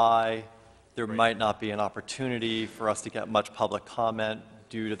July, there might not be an opportunity for us to get much public comment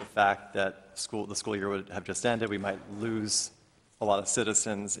due to the fact that the school year would have just ended. We might lose a lot of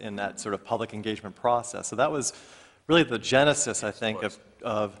citizens in that sort of public engagement process. So that was really the genesis, I think,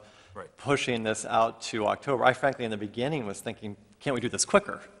 of pushing this out to October. I frankly, in the beginning, was thinking, can't we do this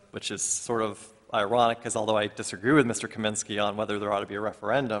quicker? Which is sort of ironic, because although I disagree with Mr. Kaminsky on whether there ought to be a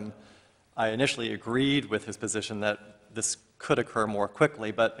referendum, I initially agreed with his position that this could occur more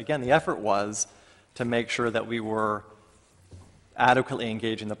quickly. But again, the effort was to make sure that we were adequately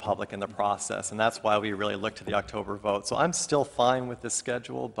engaging the public in the process, and that's why we really looked to the October vote. So I'm still fine with this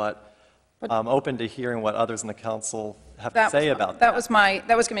schedule, but I'm open to hearing what others in the council have to say about that. That was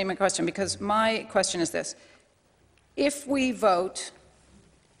going to be my question, because my question is this. If we vote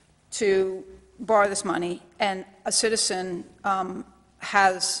to borrow this money and a citizen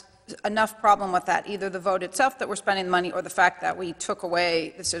has enough problem with that, either the vote itself that we're spending the money or the fact that we took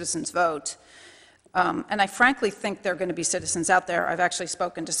away the citizen's vote, and I frankly think there are going to be citizens out there, I've actually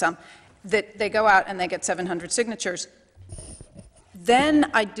spoken to some, that they go out and they get 700 signatures, then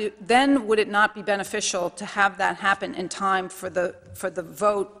would it not be beneficial to have that happen in time for the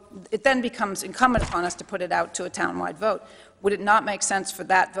vote? It then becomes incumbent upon us to put it out to a townwide vote. Would it not make sense for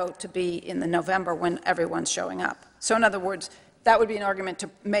that vote to be in the November when everyone's showing up? So in other words, that would be an argument to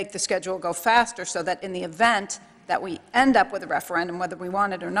make the schedule go faster so that in the event that we end up with a referendum, whether we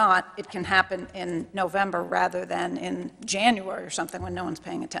want it or not, it can happen in November rather than in January or something when no one's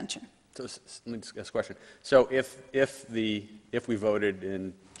paying attention. So let me just ask a question. So if we voted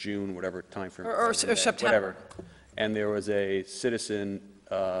in June, whatever time frame, or September, whatever, and there was a citizen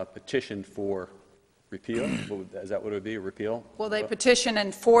petition for repeal, is that what it would be, a repeal? Will they petition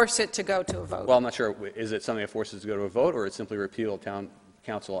and force it to go to a vote? Well, I'm not sure. Is it something that forces it to go to a vote, or it's simply repeal town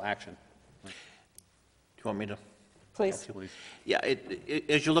council action? Do you want me to? Please. Yeah,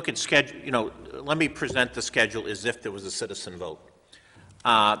 as you look at schedule, let me present the schedule as if there was a citizen vote.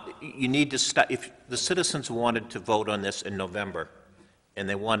 You need to if the citizens wanted to vote on this in November, and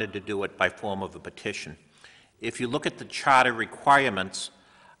they wanted to do it by form of a petition, if you look at the charter requirements,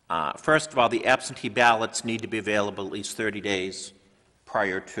 first of all, the absentee ballots need to be available at least 30 days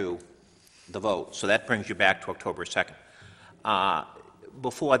prior to the vote. So that brings you back to October 2nd.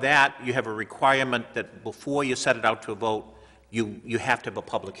 Before that, you have a requirement that before you set it out to a vote, you have to have a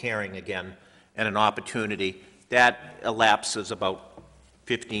public hearing again and an opportunity. That elapses about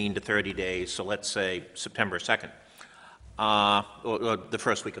 15 to 30 days, so let's say September 2nd, or the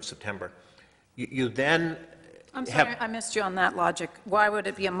first week of September. You then I'm sorry, I missed you on that logic. Why would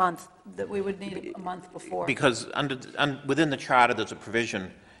it be a month, that we would need a month before? Because within the charter, there's a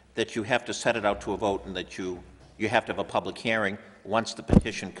provision that you have to set it out to a vote and that you have to have a public hearing once the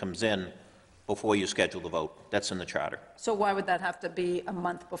petition comes in before you schedule the vote. That's in the charter. So why would that have to be a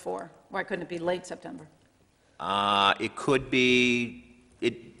month before? Why couldn't it be late September? It could be,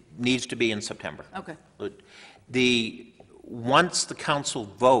 it needs to be in September. Okay. Once the council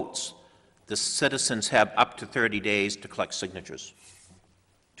votes, the citizens have up to 30 days to collect signatures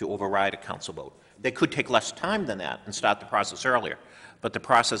to override a council vote. They could take less time than that and start the process earlier, but the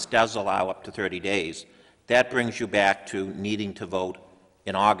process does allow up to 30 days. That brings you back to needing to vote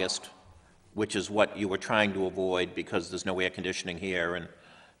in August, which is what you were trying to avoid because there's no air conditioning here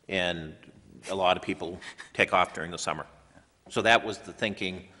and a lot of people take off during the summer. So that was the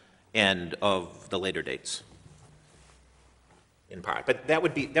thinking and of the later dates, in part. But that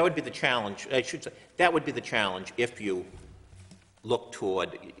would be the challenge. I should say that would be the challenge if you look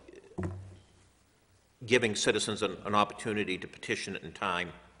toward giving citizens an opportunity to petition in time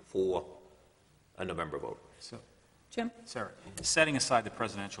for a November vote. So, Jim? Sarah, setting aside the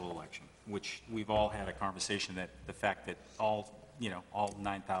presidential election, which we've all had a conversation that the fact that all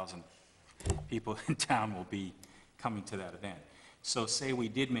 9,000 people in town will be coming to that event. So say we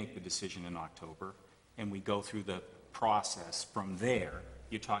did make the decision in October and we go through the process from there,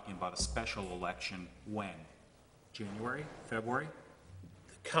 you're talking about a special election when? January, February?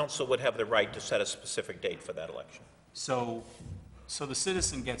 The council would have the right to set a specific date for that election. So the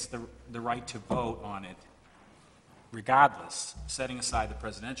citizen gets the right to vote on it regardless, setting aside the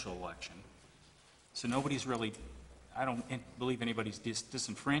presidential election. So nobody's really, I don't believe anybody's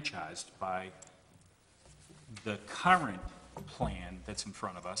disenfranchised by the current plan that's in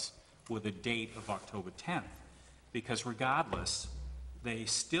front of us with a date of October 10th, because regardless, they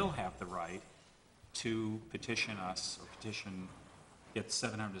still have the right to petition us or get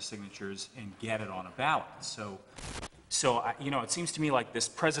 700 signatures and get it on a ballot. So it seems to me like this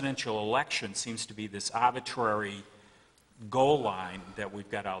presidential election seems to be this arbitrary goal line that we've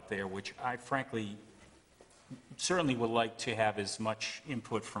got out there, which I frankly certainly would like to have as much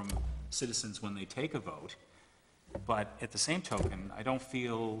input from citizens when they take a vote. But at the same token, I don't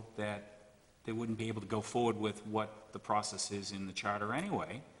feel that they wouldn't be able to go forward with what the process is in the charter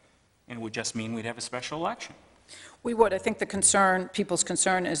anyway, and it would just mean we'd have a special election. We would. I think the concern, people's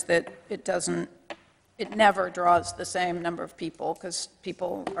concern is that it never draws the same number of people, because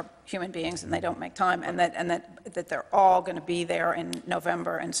people are human beings and they don't make time, and that they're all going to be there in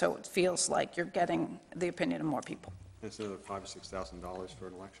November, and so it feels like you're getting the opinion of more people. It's another $5,000 or $6,000 for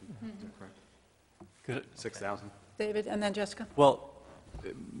an election, is that correct? Good. 6,000? David, and then Jessica? Well,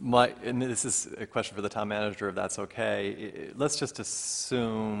 and this is a question for the town manager, if that's okay. Let's just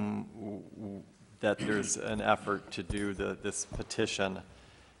assume that there's an effort to do this petition,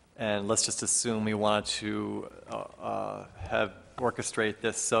 and let's just assume we wanted to orchestrate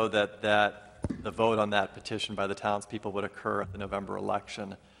this so that the vote on that petition by the townspeople would occur at the November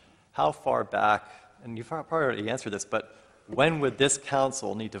election. How far back, and you've probably already answered this, but when would this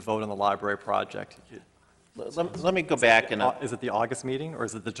council need to vote on the library project? Let me go back and... Is it the August meeting, or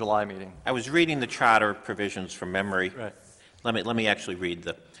is it the July meeting? I was reading the charter provisions from memory. Right. Let me actually read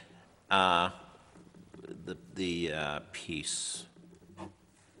the piece.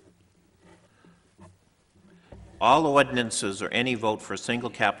 All ordinances or any vote for a single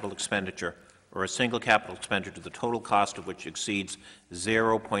capital expenditure or a single capital expenditure, the total cost of which exceeds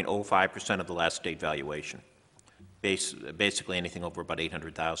 0.05% of the last state valuation, basically anything over about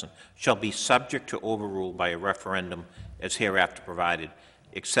 800,000, shall be subject to overrule by a referendum as hereafter provided,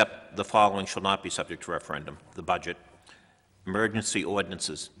 except the following shall not be subject to referendum: the budget, emergency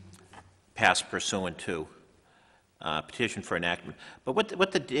ordinances passed pursuant to, petition for enactment. But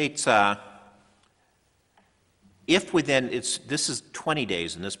what the dates are, if within, this is 20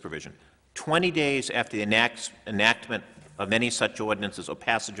 days in this provision, 20 days after the enactment of any such ordinances or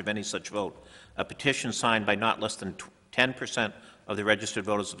passage of any such vote, a petition signed by not less than 10% of the registered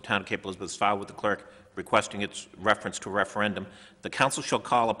voters of the town of Cape Elizabeth is filed with the clerk requesting its reference to a referendum. The council shall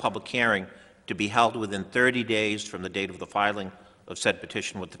call a public hearing to be held within 30 days from the date of the filing of said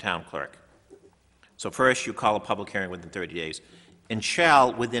petition with the town clerk. So first you call a public hearing within 30 days, and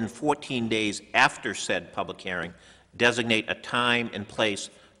shall, within 14 days after said public hearing, designate a time and place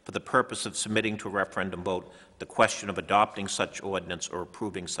for the purpose of submitting to a referendum vote the question of adopting such ordinance or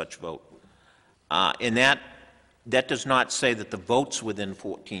approving such vote. And that does not say that the vote's within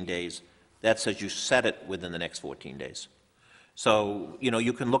 14 days. That says you set it within the next 14 days. So,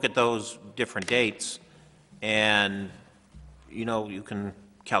 you can look at those different dates and, you can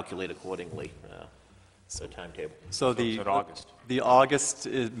calculate accordingly the timetable. So the August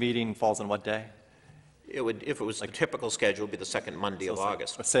meeting falls on what day? It would, if it was the typical schedule, would be the second Monday of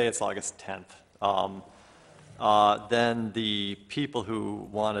August. Let's say it's August 10th. Then the people who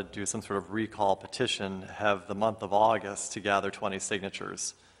want to do some sort of recall petition have the month of August to gather 20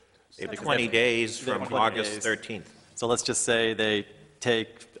 signatures. They have 20 days from August 13th. So let's just say they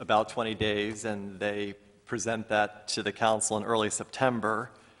take about 20 days and they present that to the council in early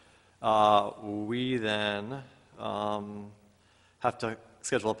September. We then have to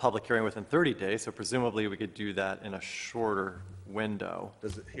schedule a public hearing within 30 days, so presumably we could do that in a shorter window.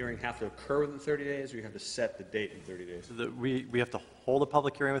 Does the hearing have to occur within 30 days, or you have to set the date in 30 days? So we have to hold a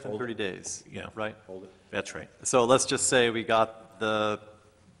public hearing within 30 days. Yeah. Right? Hold it. That's right. So let's just say we got the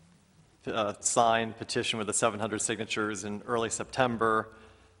signed petition with the 700 signatures in early September.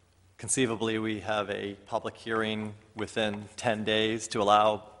 Conceivably, we have a public hearing within 10 days to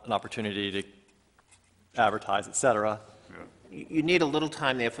allow an opportunity to advertise, et cetera. You need a little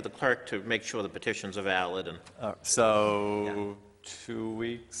time there for the clerk to make sure the petitions are valid and. So 2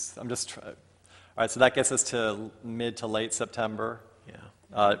 weeks, I'm just trying, all right, so that gets us to mid to late September.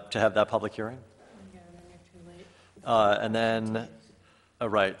 Yeah. To have that public hearing. And then,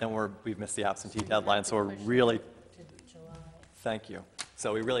 right, then we've missed the absentee deadline, so we're really, thank you.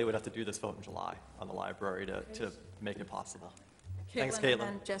 So we really would have to do this vote in July on the library to make it possible. Thanks, Caitlin.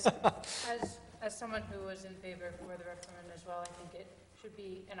 And Jessica. As someone who was in favor for the referendum as well, I think it should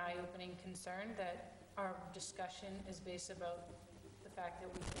be an eye-opening concern that our discussion is based about the fact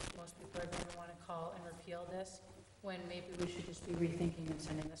that we think most people are going to want to call and repeal this, when maybe we should just be rethinking and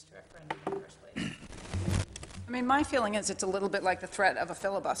sending this to referendum in the first place. I mean, my feeling is it's a little bit like the threat of a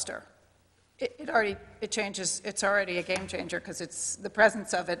filibuster. It changes, it's already a game changer because it's, the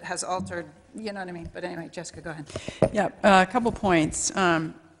presence of it has altered, you know what I mean? But anyway, Jessica, go ahead. Yeah, a couple points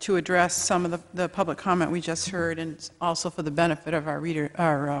to address some of the public comment we just heard, and also for the benefit of our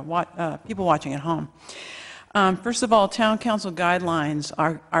people watching at home. First of all, town council guidelines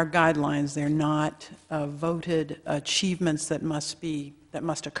are guidelines. They're not voted achievements that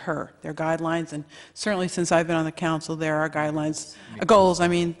must occur. They're guidelines, and certainly since I've been on the council, there are guidelines, goals,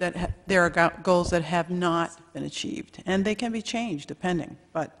 there are goals that have not been achieved, and they can be changed depending,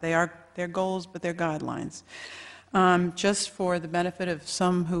 but they're goals, but they're guidelines. Just for the benefit of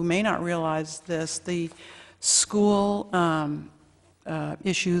some who may not realize this, the school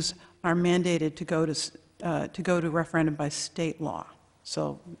issues are mandated to go to referendum by state law.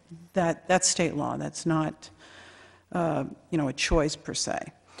 So that's state law. That's not a choice per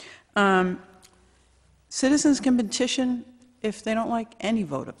se. Citizens can petition if they don't like any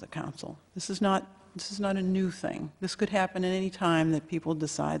vote of the council. This is not a new thing. This could happen at any time that people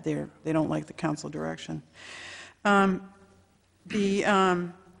decide they don't like the council direction. The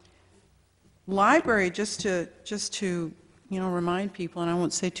library, just to remind people, and I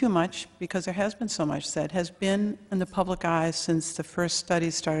won't say too much because there has been so much said, has been in the public eye since the first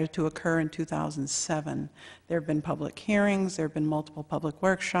studies started to occur in 2007. There have been public hearings, there have been multiple public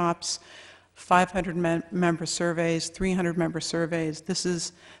workshops, 500-member surveys, 300-member surveys. This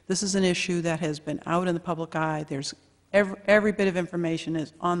is an issue that has been out in the public eye. There's every bit of information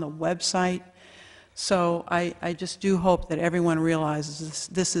is on the website. So I just do hope that everyone realizes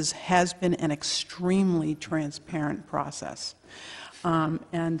this has been an extremely transparent process.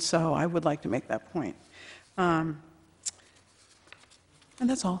 And so I would like to make that point. And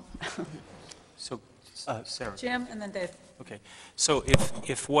that's all. So, Sarah. Jim, and then Dave. Okay. So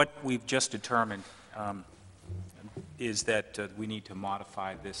if what we've just determined is that we need to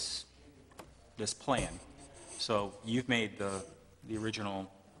modify this plan, so you've made the original.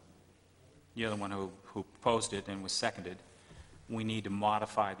 You're the one who proposed it and was seconded. We need to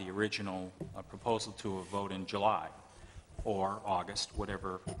modify the original proposal to a vote in July or August,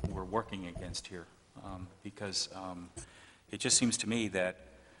 whatever we're working against here, because it just seems to me that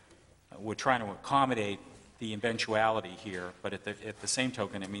we're trying to accommodate the eventuality here, but at the same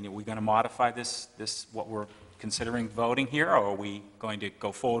token, I mean, are we going to modify this what we're considering voting here, or are we going to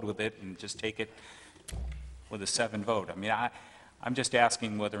go forward with it and just take it with a 7 vote? I mean, I'm just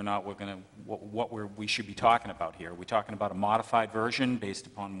asking whether or not we're going to, we should be talking about here. Are we talking about a modified version based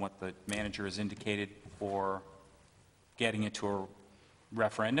upon what the manager has indicated for getting it to a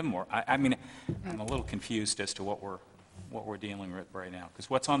referendum? Or, I mean, I'm a little confused as to what we're dealing with right now. Because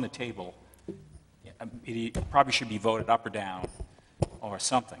what's on the table, it probably should be voted up or down or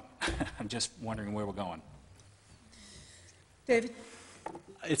something. I'm just wondering where we're going. David?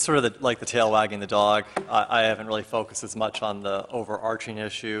 It's sort of like the tail wagging the dog. I haven't really focused as much on the overarching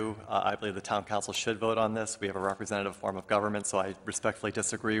issue. I believe the town council should vote on this. We have a representative form of government, so I respectfully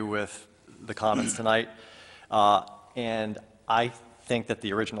disagree with the comments tonight. And I think that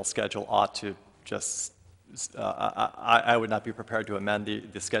the original schedule ought to just, I would not be prepared to amend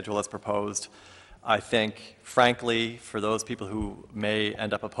the schedule as proposed. I think, frankly, for those people who may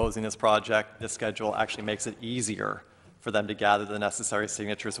end up opposing this project, this schedule actually makes it easier for them to gather the necessary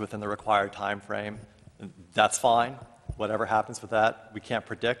signatures within the required time frame. That's fine. Whatever happens with that, we can't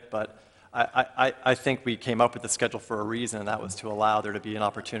predict, but I think we came up with the schedule for a reason, and that was to allow there to be an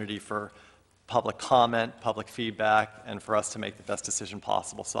opportunity for public comment, public feedback, and for us to make the best decision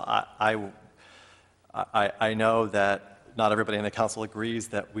possible. So I know that not everybody in the council agrees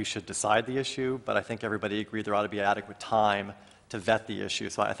that we should decide the issue, but I think everybody agreed there ought to be adequate time to vet the issue.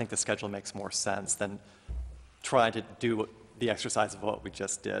 So I think the schedule makes more sense than trying to do the exercise of what we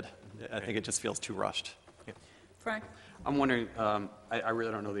just did. I think it just feels too rushed. Frank? I'm wondering, I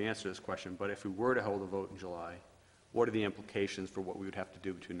really don't know the answer to this question, but if we were to hold a vote in July, what are the implications for what we would have to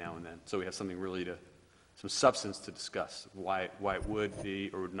do between now and then? So we have something really to substance to discuss, why it would be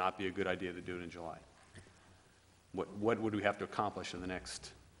or would not be a good idea to do it in July. What would we have to accomplish in the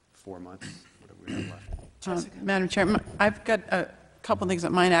next 4 months, whatever we have left? Madam Chair, I've got a couple things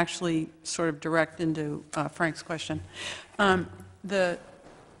that might actually sort of direct into Frank's question.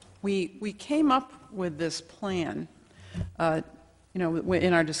 We came up with this plan,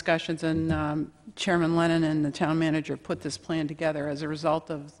 in our discussions, and Chairman Lennon and the town manager put this plan together as a result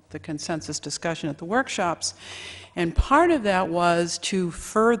of the consensus discussion at the workshops. And part of that was to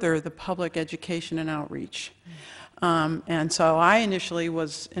further the public education and outreach. And so I initially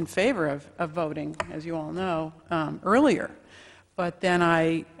was in favor of voting, as you all know, earlier. But then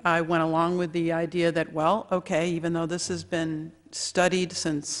I went along with the idea that, well, okay, even though this has been studied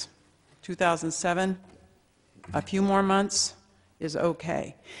since 2007, a few more months is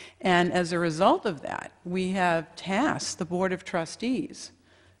okay. And as a result of that, we have tasked the Board of Trustees,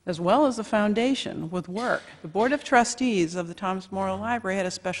 as well as the foundation, with work. The Board of Trustees of the Thomas Memorial Library had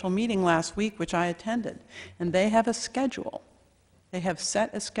a special meeting last week, which I attended, and they have a schedule. They have set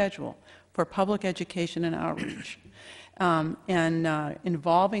a schedule for public education and outreach,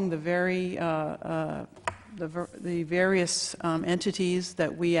 involving the various entities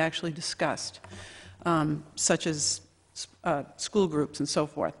that we actually discussed, such as school groups and so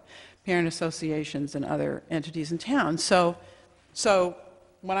forth, parent associations and other entities in town. So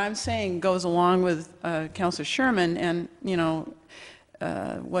what I'm saying goes along with Councilor Sherman and,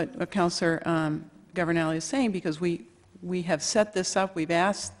 what Councilor Governale is saying, because we have set this up. We've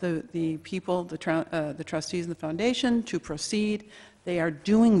asked the people, the trustees and the foundation to proceed. They are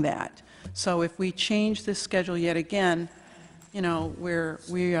doing that. So if we change this schedule yet again, we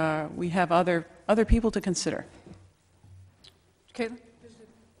have other people to consider. Caitlin? Just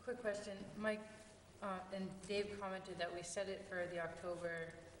a quick question. Mike and Dave commented that we set it for the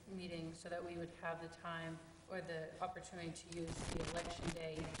October meeting so that we would have the time or the opportunity to use the election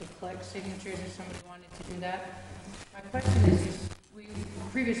day to collect signatures if somebody wanted to do that. My question is we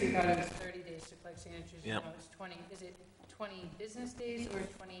previously thought it was 30 days to collect signatures. Yep. Now it's 20. Is it 20 business days or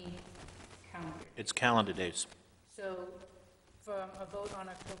 20 calendar? It's calendar days. So from a vote on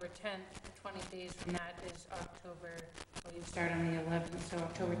October 10th, 20 days from that is October, well, you start on the 11th, so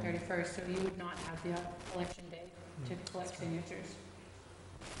October 31st, so you would not have the election day to collect signatures.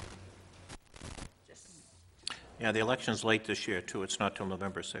 Yeah, the election's late this year, too. It's not till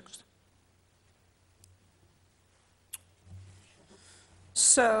November 6th.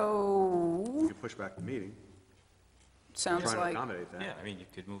 So, You could push back the meeting. sounds Trying to like, accommodate that. Yeah, I mean, you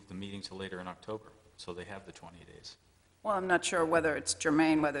could move the meeting to later in October, so they have the 20 days. well, I'm not sure whether it's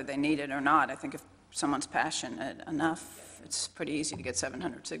germane, whether they need it or not. I think if someone's passionate enough, it's pretty easy to get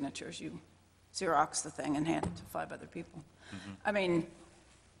 700 signatures. You Xerox the thing and hand it to 5 other people. I mean,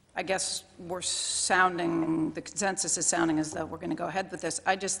 I guess the consensus is sounding as though we're going to go ahead with this.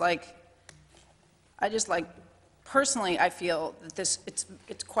 I just like, personally, I feel that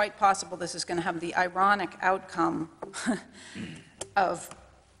it's quite possible this is going to have the ironic outcome of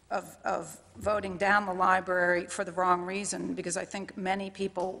voting down the library for the wrong reason, because I think many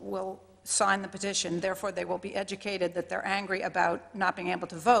people will sign the petition, therefore they will be educated that they're angry about not being able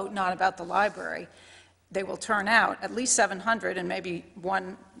to vote, not about the library. They will turn out, at least 700, and maybe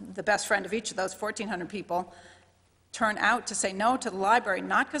the best friend of each of those 1,400 people, turn out to say no to the library,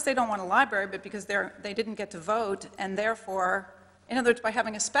 not because they don't want a library, but because they didn't get to vote, and therefore, in other words, by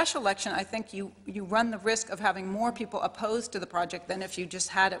having a special election, I think you run the risk of having more people opposed to the project than if you just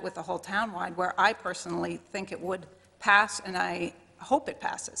had it with the whole townwide, where I personally think it would pass, and I hope it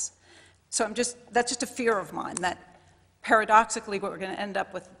passes. So that's just a fear of mine, that paradoxically we're going to end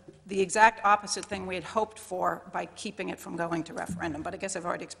up with the exact opposite thing we had hoped for by keeping it from going to referendum, but I guess I've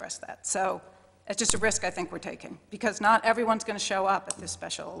already expressed that. So it's just a risk I think we're taking, because not everyone's going to show up at this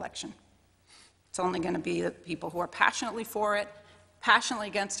special election. It's only going to be the people who are passionately for it, passionately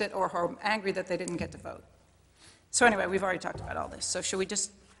against it, or who are angry that they didn't get to vote. So anyway, we've already talked about all this. So should we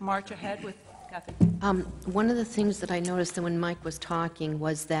just march ahead with Kathy? One of the things that I noticed when Mike was talking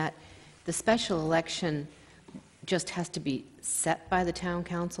was that the special election just has to be set by the town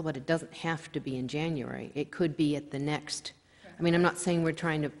council, but it doesn't have to be in January. It could be at the next, I mean, I'm not saying we're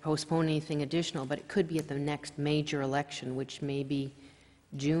trying to postpone anything additional, but it could be at the next major election, which may be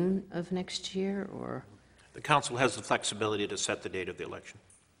June of next year, or... The council has the flexibility to set the date of the election.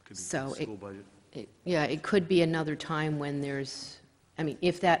 Could be So school budget. yeah, it could be another time when there's, I mean,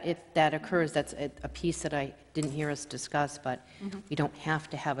 if that occurs, that's a piece that I didn't hear us discuss, but we don't have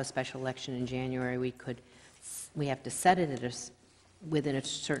to have a special election in January. We have to set it within a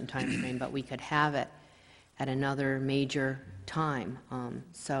certain time frame, but we could have it at another major time.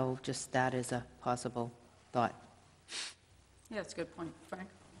 So just that is a possible thought. Yeah, that's a good point. Frank?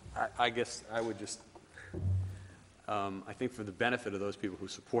 I guess I would just, I think for the benefit of those people who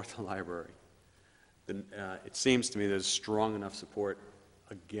support the library, then it seems to me there's strong enough support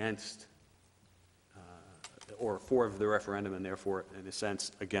against or for the referendum and therefore, in a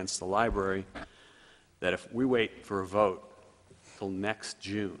sense, against the library, that if we wait for a vote till next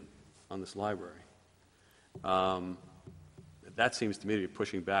June on this library, that seems to me to be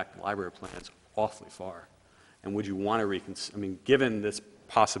pushing back library plans awfully far. And would you want to reconsider, I mean, given this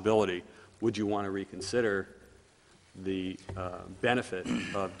possibility, would you want to reconsider the benefit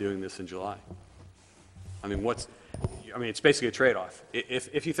of doing this in July? I mean, it's basically a trade-off.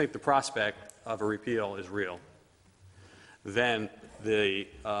 If you think the prospect of a repeal is real, then you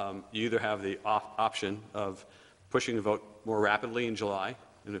either have the option of pushing the vote more rapidly in July,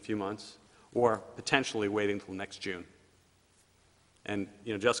 in a few months, or potentially waiting until next June. And,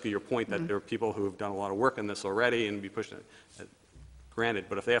 Jessica, your point that there are people who have done a lot of work on this already and be pushing it, granted,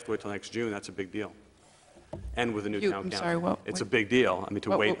 but if they have to wait till next June, that's a big deal. And with a new town council. It's a big deal, I mean,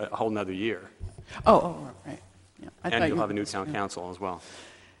 to wait a whole another year. Right. Yeah. And you'll have a new town council as well.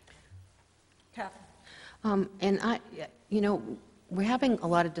 Catherine? And we're having a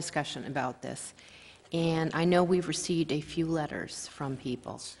lot of discussion about this, and I know we've received a few letters from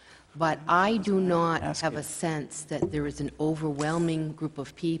people, but I do not have a sense that there is an overwhelming group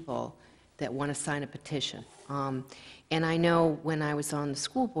of people that want to sign a petition. And I know when I was on the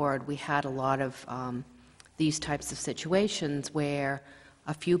school board, we had a lot of these types of situations where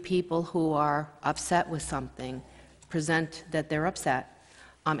a few people who are upset with something present that they're upset,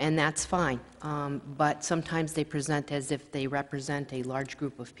 and that's fine. But sometimes they present as if they represent a large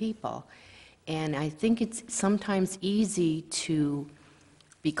group of people. And I think it's sometimes easy to,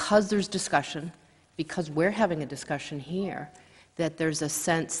 because there's discussion, because we're having a discussion here, that there's a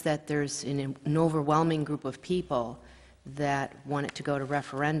sense that there's an overwhelming group of people that want it to go to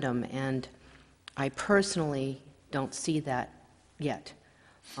referendum, and I personally don't see that yet.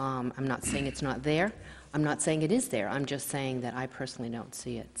 I'm not saying it's not there. I'm not saying it is there. I'm just saying that I personally don't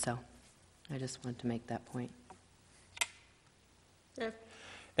see it. So I just wanted to make that point.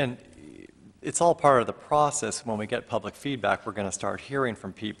 And it's all part of the process. When we get public feedback, we're going to start hearing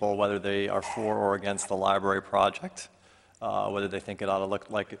from people whether they are for or against the library project, whether they think it ought to look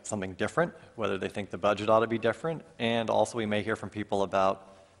like it's something different, whether they think the budget ought to be different, and also we may hear from people about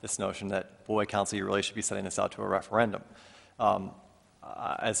this notion that, boy, council, you really should be setting this out to a referendum.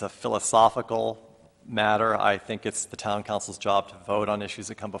 As a philosophical matter, I think it's the town council's job to vote on issues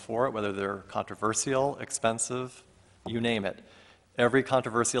that come before it, whether they're controversial, expensive, you name it. Every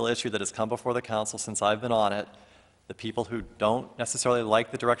controversial issue that has come before the council since I've been on it, the people who don't necessarily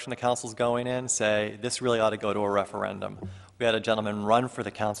like the direction the council's going in say, this really ought to go to a referendum. We had a gentleman run for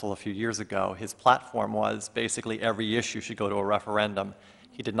the council a few years ago. His platform was basically every issue should go to a referendum.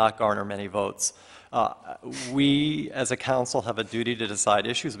 He did not garner many votes. We, as a council, have a duty to decide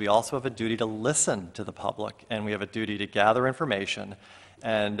issues. We also have a duty to listen to the public, and we have a duty to gather information.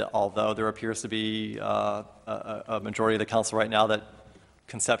 And although there appears to be a majority of the council right now that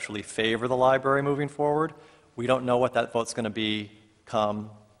conceptually favor the library moving forward, we don't know what that vote's going to be come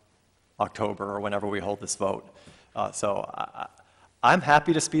October or whenever we hold this vote. So I'm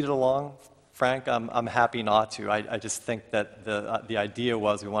happy to speed it along. Frank, I'm happy not to. I just think that the idea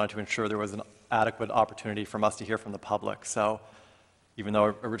was we wanted to ensure there was an adequate opportunity for us to hear from the public. So even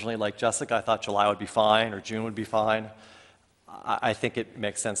though originally, like Jessica, I thought July would be fine or June would be fine, I think it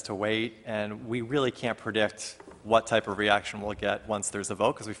makes sense to wait, and we really can't predict what type of reaction we'll get once there's a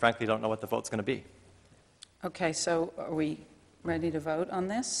vote, because we frankly don't know what the vote's going to be. Okay, so are we ready to vote on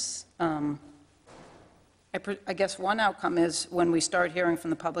this? I guess one outcome is when we start hearing from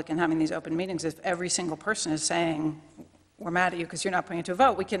the public and having these open meetings, if every single person is saying, we're mad at you because you're not putting it to a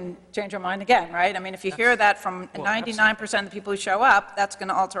vote, we can change our mind again, right? I mean, if you hear that from 99% of the people who show up, that's going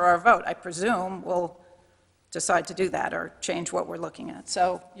to alter our vote. I presume we'll decide to do that or change what we're looking at.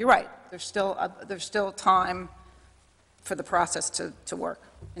 So you're right. There's still time for the process to work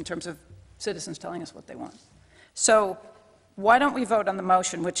in terms of citizens telling us what they want. So why don't we vote on the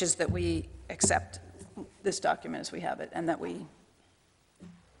motion, which is that we accept this document as we have it, and that we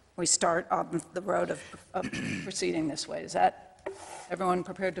start on the road of proceeding this way. Is that everyone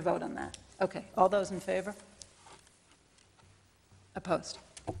prepared to vote on that? Okay. All those in favor? Opposed?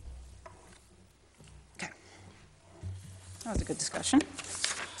 Okay. That was a good discussion.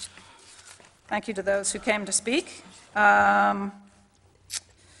 Thank you to those who came to speak.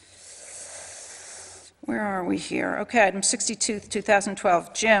 Where are we here? Okay, item 62,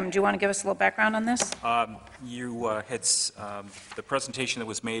 2012. Jim, do you want to give us a little background on this? You had the presentation that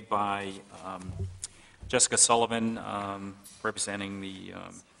was made by Jessica Sullivan, representing the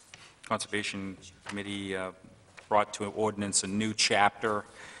Conservation Committee, brought to ordinance a new chapter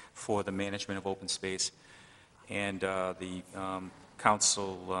for the management of open space, and the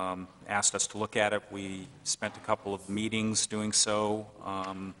council asked us to look at it. We spent a couple of meetings doing so.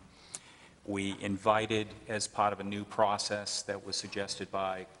 We invited, as part of a new process that was suggested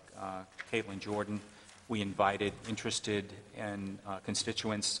by Caitlin Jordan, we invited interested and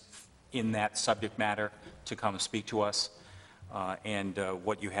constituents in that subject matter to come and speak to us. And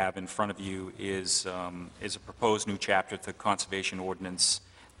what you have in front of you is a proposed new chapter to the Conservation Ordinance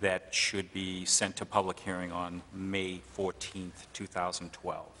that should be sent to public hearing on May 14th,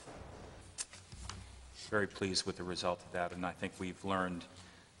 2012. Very pleased with the result of that, and I think we've learned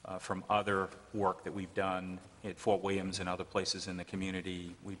from other work that we've done at Fort Williams and other places in the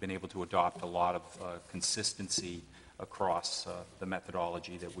community, we've been able to adopt a lot of consistency across the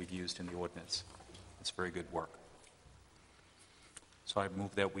methodology that we've used in the ordinance. It's very good work. So I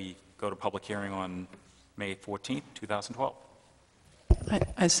move that we go to public hearing on May 14th, 2012.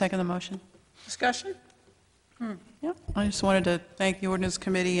 I second the motion. Discussion? Yeah, I just wanted to thank the ordinance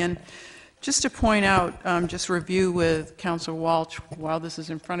committee, and just to point out, just review with Councilor Walsh, while this is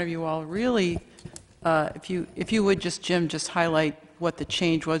in front of you all, really, if you would just, Jim, just highlight what the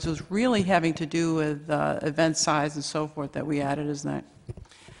change was. It was really having to do with event size and so forth that we added, isn't that?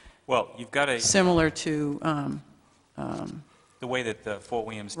 Well, you've got a... Similar to... the way that Fort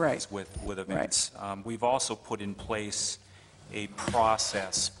Williams does with events. Right. We've also put in place a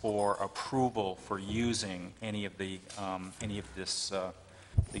process for approval for using any of these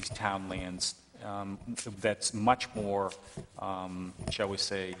town lands that's much more, shall we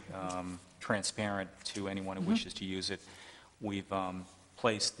say, transparent to anyone who wishes to use it. We've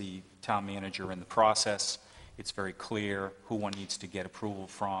placed the town manager in the process. It's very clear who one needs to get approval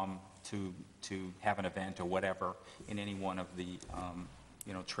from to have an event or whatever in any one of the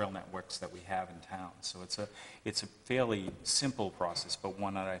trail networks that we have in town. So it's a fairly simple process, but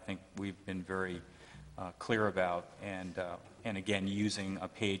one that I think we've been very clear about, and again using a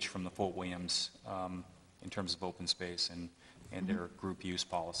page from the Fort Williams in terms of open space and their group use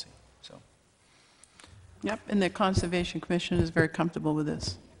policy. So. Yep, and the Conservation Commission is very comfortable with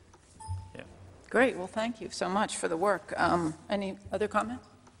this. Yeah. Great, well, thank you so much for the work. Any other comments?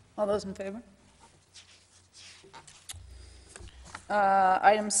 All those in favor?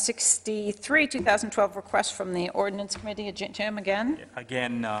 Item 63, 2012, request from the Ordinance Committee. Jim, again?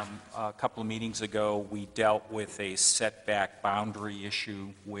 Again, a couple of meetings ago, we dealt with a setback boundary issue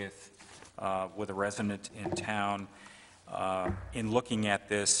with a resident in town. In looking at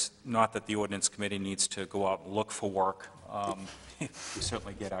this, not that the Ordinance Committee needs to go out and look for work. We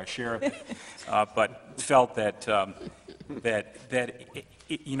certainly get our share of it, but felt that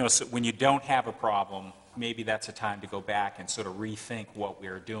so when you don't have a problem, maybe that's a time to go back and sort of rethink what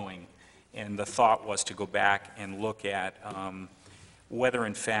we're doing. And the thought was to go back and look at whether,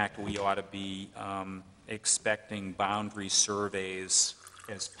 in fact, we ought to be expecting boundary surveys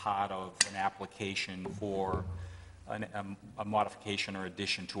as part of an application for a modification or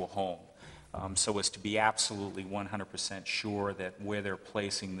addition to a home. So as to be absolutely 100% sure that where they're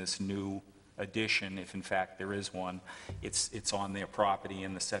placing this new addition, if in fact there is one, it's on their property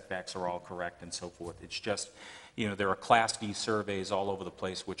and the setbacks are all correct and so forth. It's just, there are Class D surveys all over the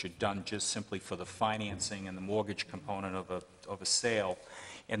place which are done just simply for the financing and the mortgage component of a sale,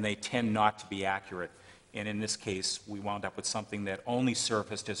 and they tend not to be accurate. And in this case, we wound up with something that only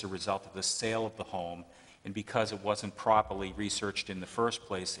surfaced as a result of the sale of the home, and because it wasn't properly researched in the first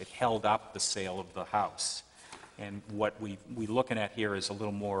place, it held up the sale of the house. And what we're looking at here is a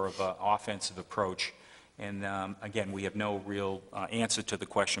little more of an offensive approach. And again, we have no real answer to the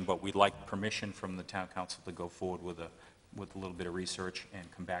question, but we'd like permission from the town council to go forward with a little bit of research and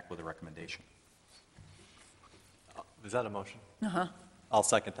come back with a recommendation. Is that a motion? Uh-huh. I'll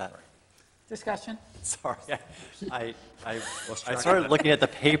second that. Discussion? Sorry, I started looking at the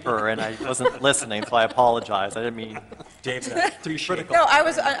paper and I wasn't listening, so I apologize. I didn't mean to be critical. No, I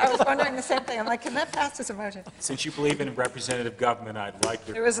was wondering the same thing. I'm like, can that pass as a motion? Since you believe in representative government, I'd like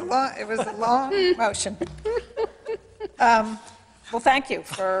to. It was a long motion. Well, thank you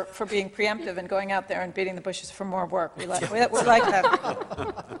for being preemptive and going out there and beating the bushes for more work. We like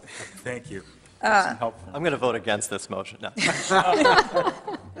that. Thank you. I'm going to vote against this motion. No.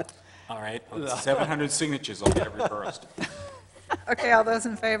 All right, 700 signatures, I'll get it reversed. Okay, all those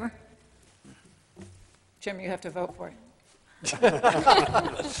in favor? Jim, you have to vote for it.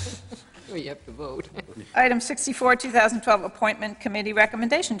 Well, you have to vote. Item 64, 2012 Appointment Committee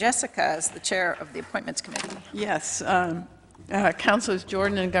Recommendation. Jessica is the chair of the Appointments Committee. Yes, Councilors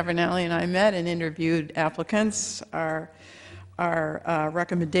Jordan and Governale and I met and interviewed applicants. Our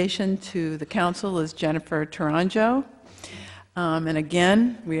recommendation to the council is Jennifer Taranjo. And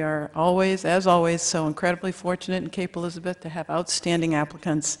again, we are always, as always, so incredibly fortunate in Cape Elizabeth to have outstanding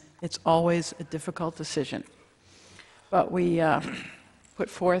applicants. It's always a difficult decision. But we put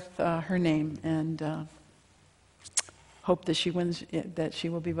forth her name and hope that she wins, that she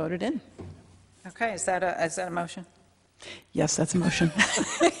will be voted in. Okay, is that a motion? Yes, that's a motion.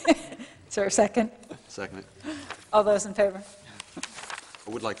 Is there a second? Second it. All those in favor? I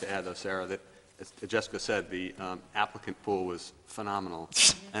would like to add, though, Sarah, that as Jessica said, the applicant pool was phenomenal,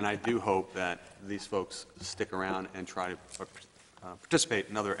 and I do hope that these folks stick around and try to participate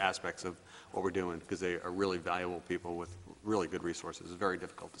in other aspects of what we're doing, because they are really valuable people with really good resources. It's a very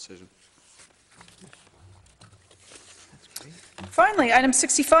difficult decision. Finally, item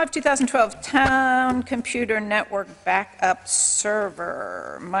 65, 2012, Town Computer Network Backup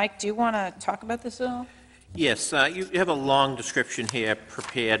Server. Mike, do you want to talk about this at all? Yes, you have a long description here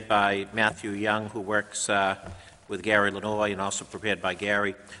prepared by Matthew Young, who works with Gary Lanoy, and also prepared by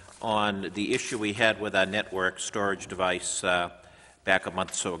Gary, on the issue we had with our network storage device back a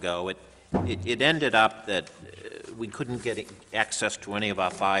month or so ago. It ended up that we couldn't get access to any of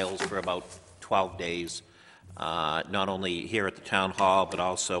our files for about 12 days, not only here at the town hall, but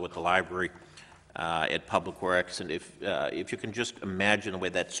also at the library, at Public Works. And if you can just imagine the way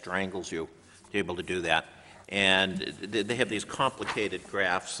that strangles you to be able to do that. And they have these complicated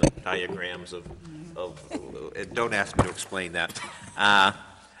graphs and diagrams of don't ask me to explain that.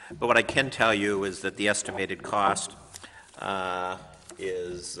 But what I can tell you is that the estimated cost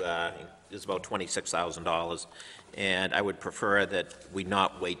is about $26,000, and I would prefer that we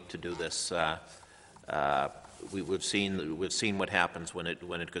not wait to do this. We've seen what happens when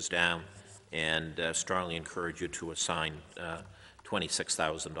it goes down, and strongly encourage you to assign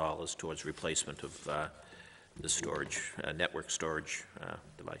 $26,000 towards replacement of the storage network storage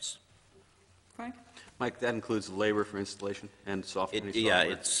device. Frank? Mike, that includes labor for installation and software? Yeah,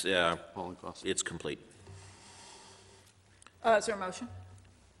 it's complete. Is there a motion?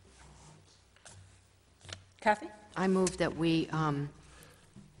 Kathy? I move that we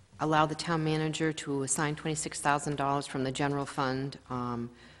allow the town manager to assign $26,000 from the general fund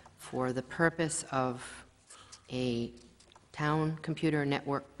for the purpose of a town computer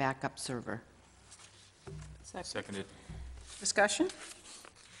network backup server. Seconded. Discussion?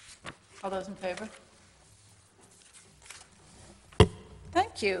 All those in favor?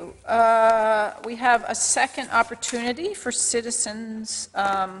 Thank you. We have a second opportunity for citizens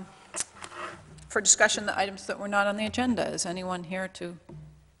for discussion the items that were not on the agenda. Is anyone here to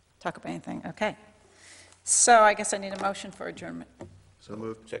talk about anything? Okay. So I guess I need a motion for adjournment. So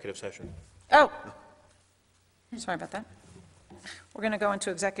moved. Executive session. Oh, sorry about that. We're going to go into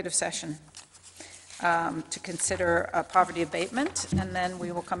executive session to consider poverty abatement, and then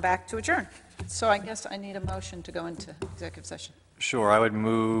we will come back to adjourn. So I guess I need a motion to go into executive session. Sure, I would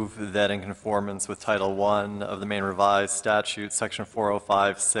move that in conformance with Title I of the Maine Revised Statute, Section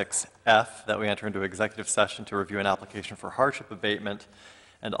 4056F, that we enter into executive session to review an application for hardship abatement,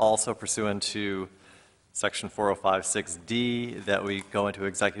 and also pursuant to Section 4056D, that we go into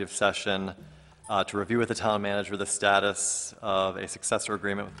executive session to review with the town manager the status of a successor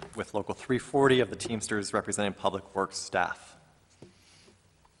agreement with Local 340 of the Teamsters representing Public Works staff.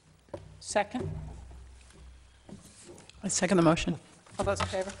 Second? I second the motion. All those in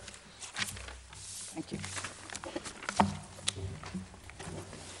favor? Thank you.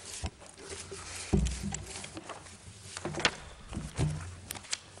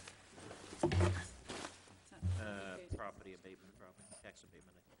 Property abatement, tax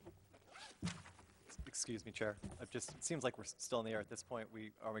abatement. Excuse me, Chair. It seems like we're still in the air at this point.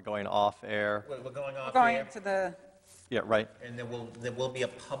 Are we going off air? We're going off We're going air, into the, Yeah, right. and there will be a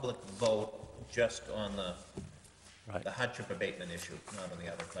public vote just on the hardship abatement issue, not on the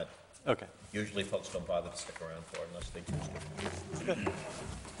other, but Okay. usually folks don't bother to stick around for it unless they choose to. Good.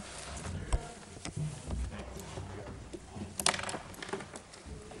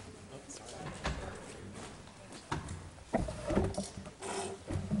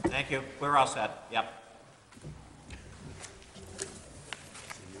 Thank you. We're all set. Yep.